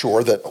make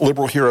sure that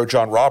liberal hero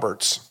John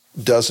Roberts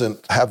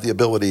doesn't have the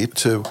ability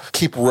to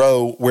keep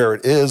Roe where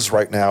it is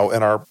right now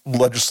in our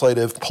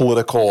legislative,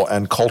 political,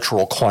 and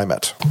cultural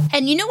climate.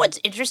 And you know what's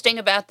interesting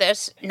about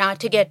this? Not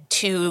to get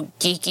too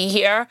geeky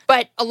here,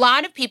 but a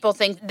lot of people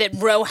think that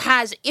Roe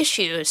has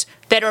issues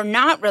that are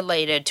not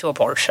related to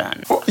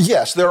abortion. Well,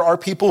 yes, there are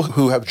people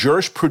who have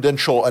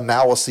jurisprudential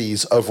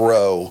analyses of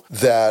Roe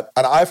that,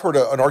 and I've heard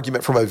an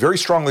argument from a very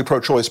strongly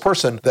pro-choice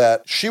person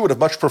that she would have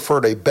much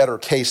preferred a better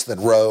case than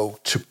Roe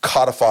to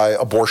codify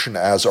abortion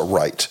as a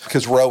right,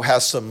 because Roe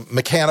has some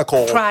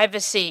mechanical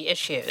privacy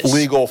issues,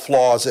 legal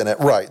flaws in it,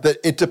 right? That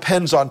it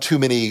depends on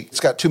it's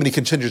got too many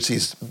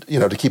contingencies,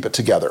 to keep it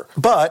together.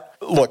 But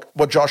look,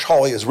 what Josh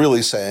Hawley is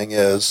really saying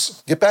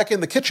is, get back in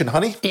the kitchen,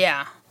 honey.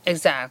 Yeah,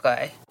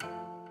 exactly.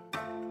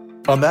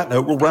 On that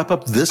note, we'll wrap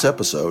up this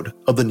episode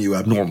of The New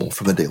Abnormal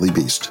from The Daily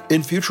Beast.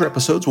 In future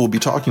episodes, we'll be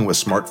talking with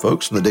smart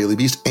folks from The Daily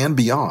Beast and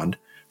beyond,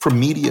 from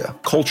media,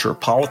 culture,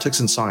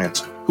 politics, and science,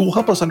 who will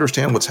help us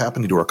understand what's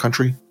happening to our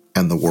country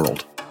and the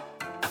world.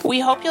 We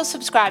hope you'll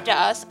subscribe to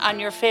us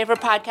on your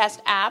favorite podcast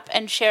app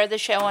and share the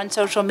show on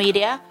social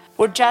media.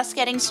 We're just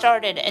getting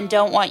started and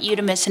don't want you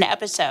to miss an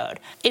episode.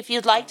 If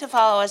you'd like to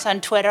follow us on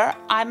Twitter,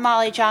 I'm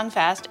Molly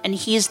Jongfast, and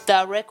he's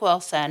the Rick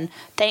Wilson.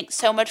 Thanks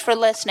so much for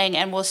listening,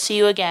 and we'll see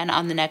you again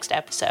on the next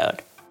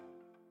episode.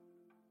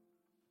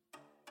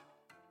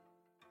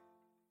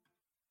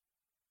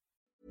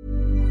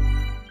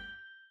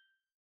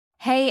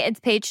 Hey, it's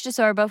Paige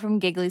DeSorbo from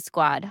Giggly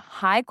Squad.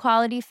 High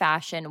quality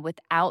fashion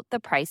without the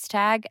price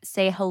tag.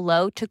 Say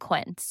hello to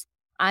Quince.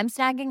 I'm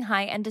snagging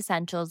high-end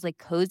essentials like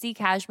cozy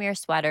cashmere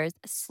sweaters,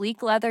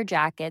 sleek leather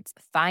jackets,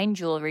 fine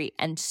jewelry,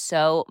 and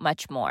so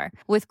much more.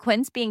 With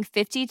Quince being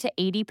 50 to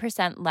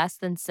 80% less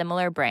than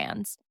similar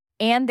brands.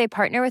 And they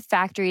partner with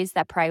factories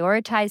that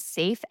prioritize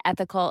safe,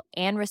 ethical,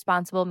 and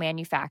responsible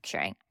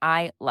manufacturing.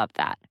 I love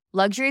that.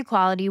 Luxury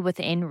quality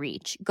within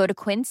reach. Go to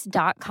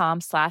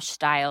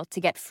quince.com/style to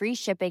get free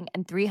shipping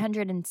and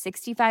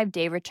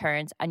 365-day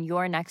returns on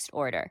your next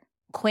order.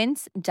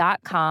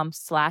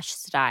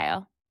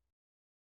 Quince.com/style.